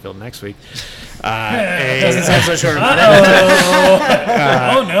it's getting filled next week. Doesn't sound so short about it.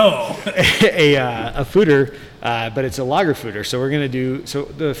 Oh no! a fooder, but it's a lager fooder. So we're going to do, so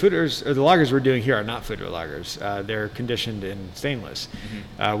the fooders or the lagers we're doing here are not fooder lagers. They're conditioned in stainless.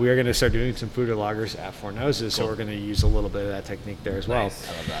 We are going to start doing some fooder lagers at Four Noses, so we're going to use a little bit of that technique there as well. Nice.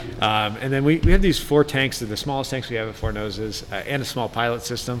 I love that. And then we have these 4 tanks. They're the smallest tanks we have at Four Noses, and a small pilot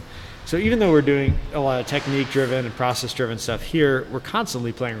system. So even though we're doing a lot of technique-driven and process-driven stuff here, we're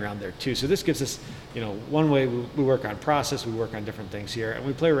constantly playing around there too. So this gives us, one way we work on process, we work on different things here, and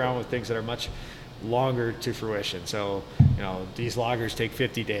we play around with things that are much longer to fruition. So, these lagers take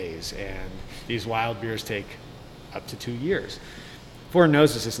 50 days, and these wild beers take up to 2 years. Four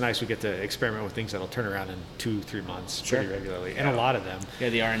Noses, it's nice we get to experiment with things that'll turn around in 2-3 months pretty regularly, and a lot of them. Yeah,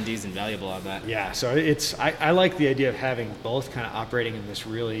 the R&D is invaluable on that. Yeah, so I like the idea of having both kind of operating in this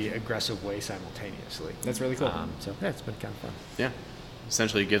really aggressive way simultaneously. That's really cool. So yeah, it's been kind of fun. Yeah.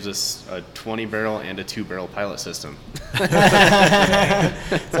 Essentially, it gives us a 20-barrel and a 2-barrel pilot system.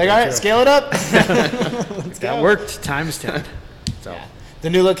 It's like, all right, scale it up. That worked times 10. So. Yeah. The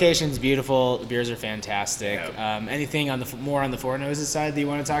new location's beautiful. The beers are fantastic. Anything on more on the Four Noses side that you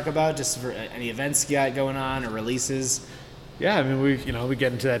want to talk about? Just for any events you got going on or releases? Yeah, I mean, we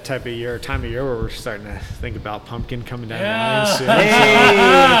get into that time of year where we're starting to think about pumpkin coming down Yeah. the line soon. Hey,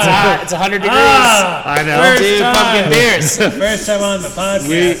 it's hot. It's 100 degrees. I know. First Dude, time. pumpkin beers. First time on the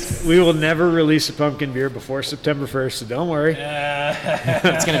podcast. We will never release a pumpkin beer before September 1st, so don't worry.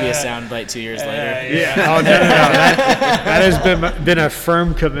 It's going to be a soundbite 2 years later. Yeah. Oh, no. That has been a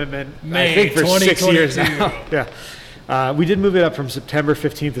firm commitment, I May think, for 6 years 2022. now. Yeah. We did move it up from September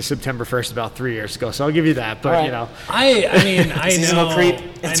 15th to September 1st about 3 years ago, so I'll give you that. But, All right. I mean, I Seasonal know, creep.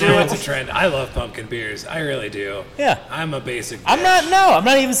 I It's know real. it's a trend. I love pumpkin beers. I really do. Yeah. I'm a basic. I'm bitch.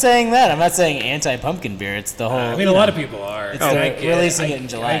 not even saying that. I'm not saying anti-pumpkin beer. It's the whole. I mean, a lot of people are. It's And the I get- releasing I- it in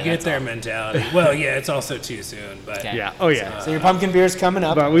July, I get that's their all. mentality. Well, yeah, it's also too soon, but Okay. yeah. Oh, yeah. So your pumpkin beer's coming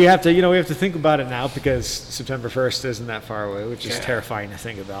up. But we have to think about it now because September 1st isn't that far away, which is terrifying to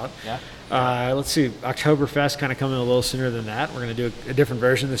think about. Yeah. Let's see, Oktoberfest kind of coming a little sooner than that. We're going to do a different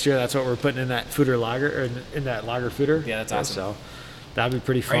version this year. That's what we're putting in that fooder lager, or in that lager fooder. Yeah, that's awesome. So that'd be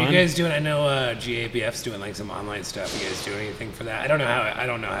pretty Are fun. you guys doing? I know GABF's doing like some online stuff. You guys doing anything for that? I don't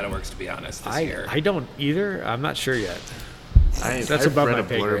know how it works, to be honest. This year. I don't either. I'm not sure yet. That's I've above read my a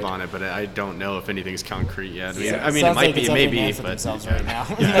pay blurb grade. on it, but I don't know if anything's concrete yet. Yeah, I mean, it sounds might like be, it's every maybe, man for but themselves right now.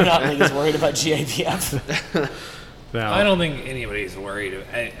 They're not like as worried about GABF. No. I don't think anybody's worried.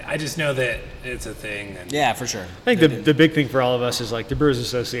 I just know that it's a thing. And Yeah, for sure. I think the big thing for all of us is like the Brewers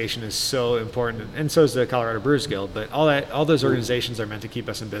Association is so important, and so is the Colorado Brewers Guild. But all those organizations are meant to keep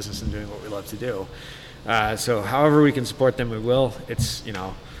us in business and doing what we love to do. So however we can support them, we will. It's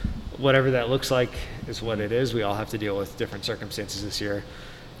whatever that looks like is what it is. We all have to deal with different circumstances this year.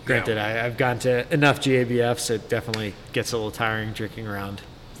 Granted, I've gone to enough GABFs. It definitely gets a little tiring drinking around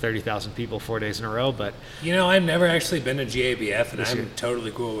 30,000 people 4 days in a row, but I've never actually been to GABF, and I'm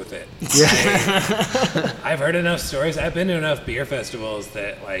totally cool with it. Yeah. I've heard enough stories. I've been to enough beer festivals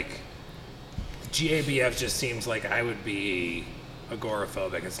that like GABF just seems like I would be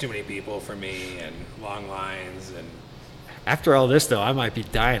agoraphobic. It's too many people for me, and long lines, and after all this, though, I might be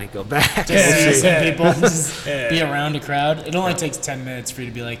dying to go back. See some Yeah. people just be around a crowd. It only takes 10 minutes for you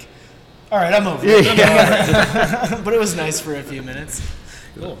to be like, all right, I'm over it. But it was nice for a few minutes.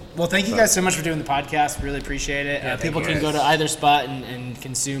 Cool. Well, thank you guys so much for doing the podcast. Really appreciate it. Yeah, thank People you can go guys. to either spot and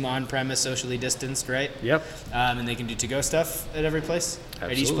consume on premise, socially distanced, right? Yep. And they can do to-go stuff at every place?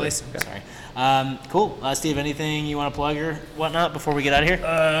 At each Absolutely. place? Yeah. Sorry. Cool. Steve, anything you want to plug or whatnot before we get out of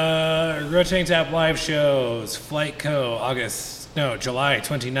here? Rotating Tap live shows, Flight Co. July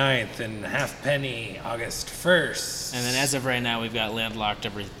 29th, and Halfpenny August 1st. And then as of right now, we've got Landlocked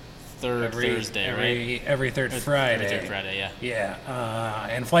every third Thursday, right? Every third Friday. Every third Friday, yeah. Yeah,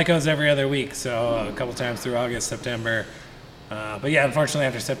 and Flyco's every other week, so a couple times through August, September. But yeah, unfortunately,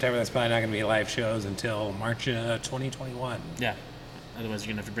 after September, that's probably not going to be live shows until March 2021. Yeah. Otherwise, you're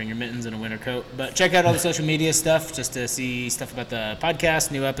going to have to bring your mittens and a winter coat. But check out all the social media stuff just to see stuff about the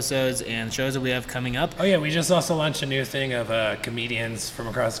podcast, new episodes, and shows that we have coming up. Oh yeah, we just also launched a new thing of comedians from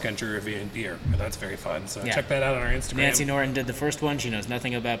across the country reviewing beer. That's very fun. So Yeah. check that out on our Instagram. Nancy Norton did the first one. She knows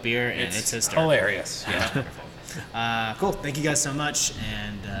nothing about beer, and it's hysterical. hilarious. Yeah. Cool. Thank you guys so much,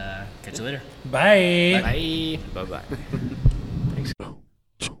 and catch you later. Bye. Bye. Bye-bye.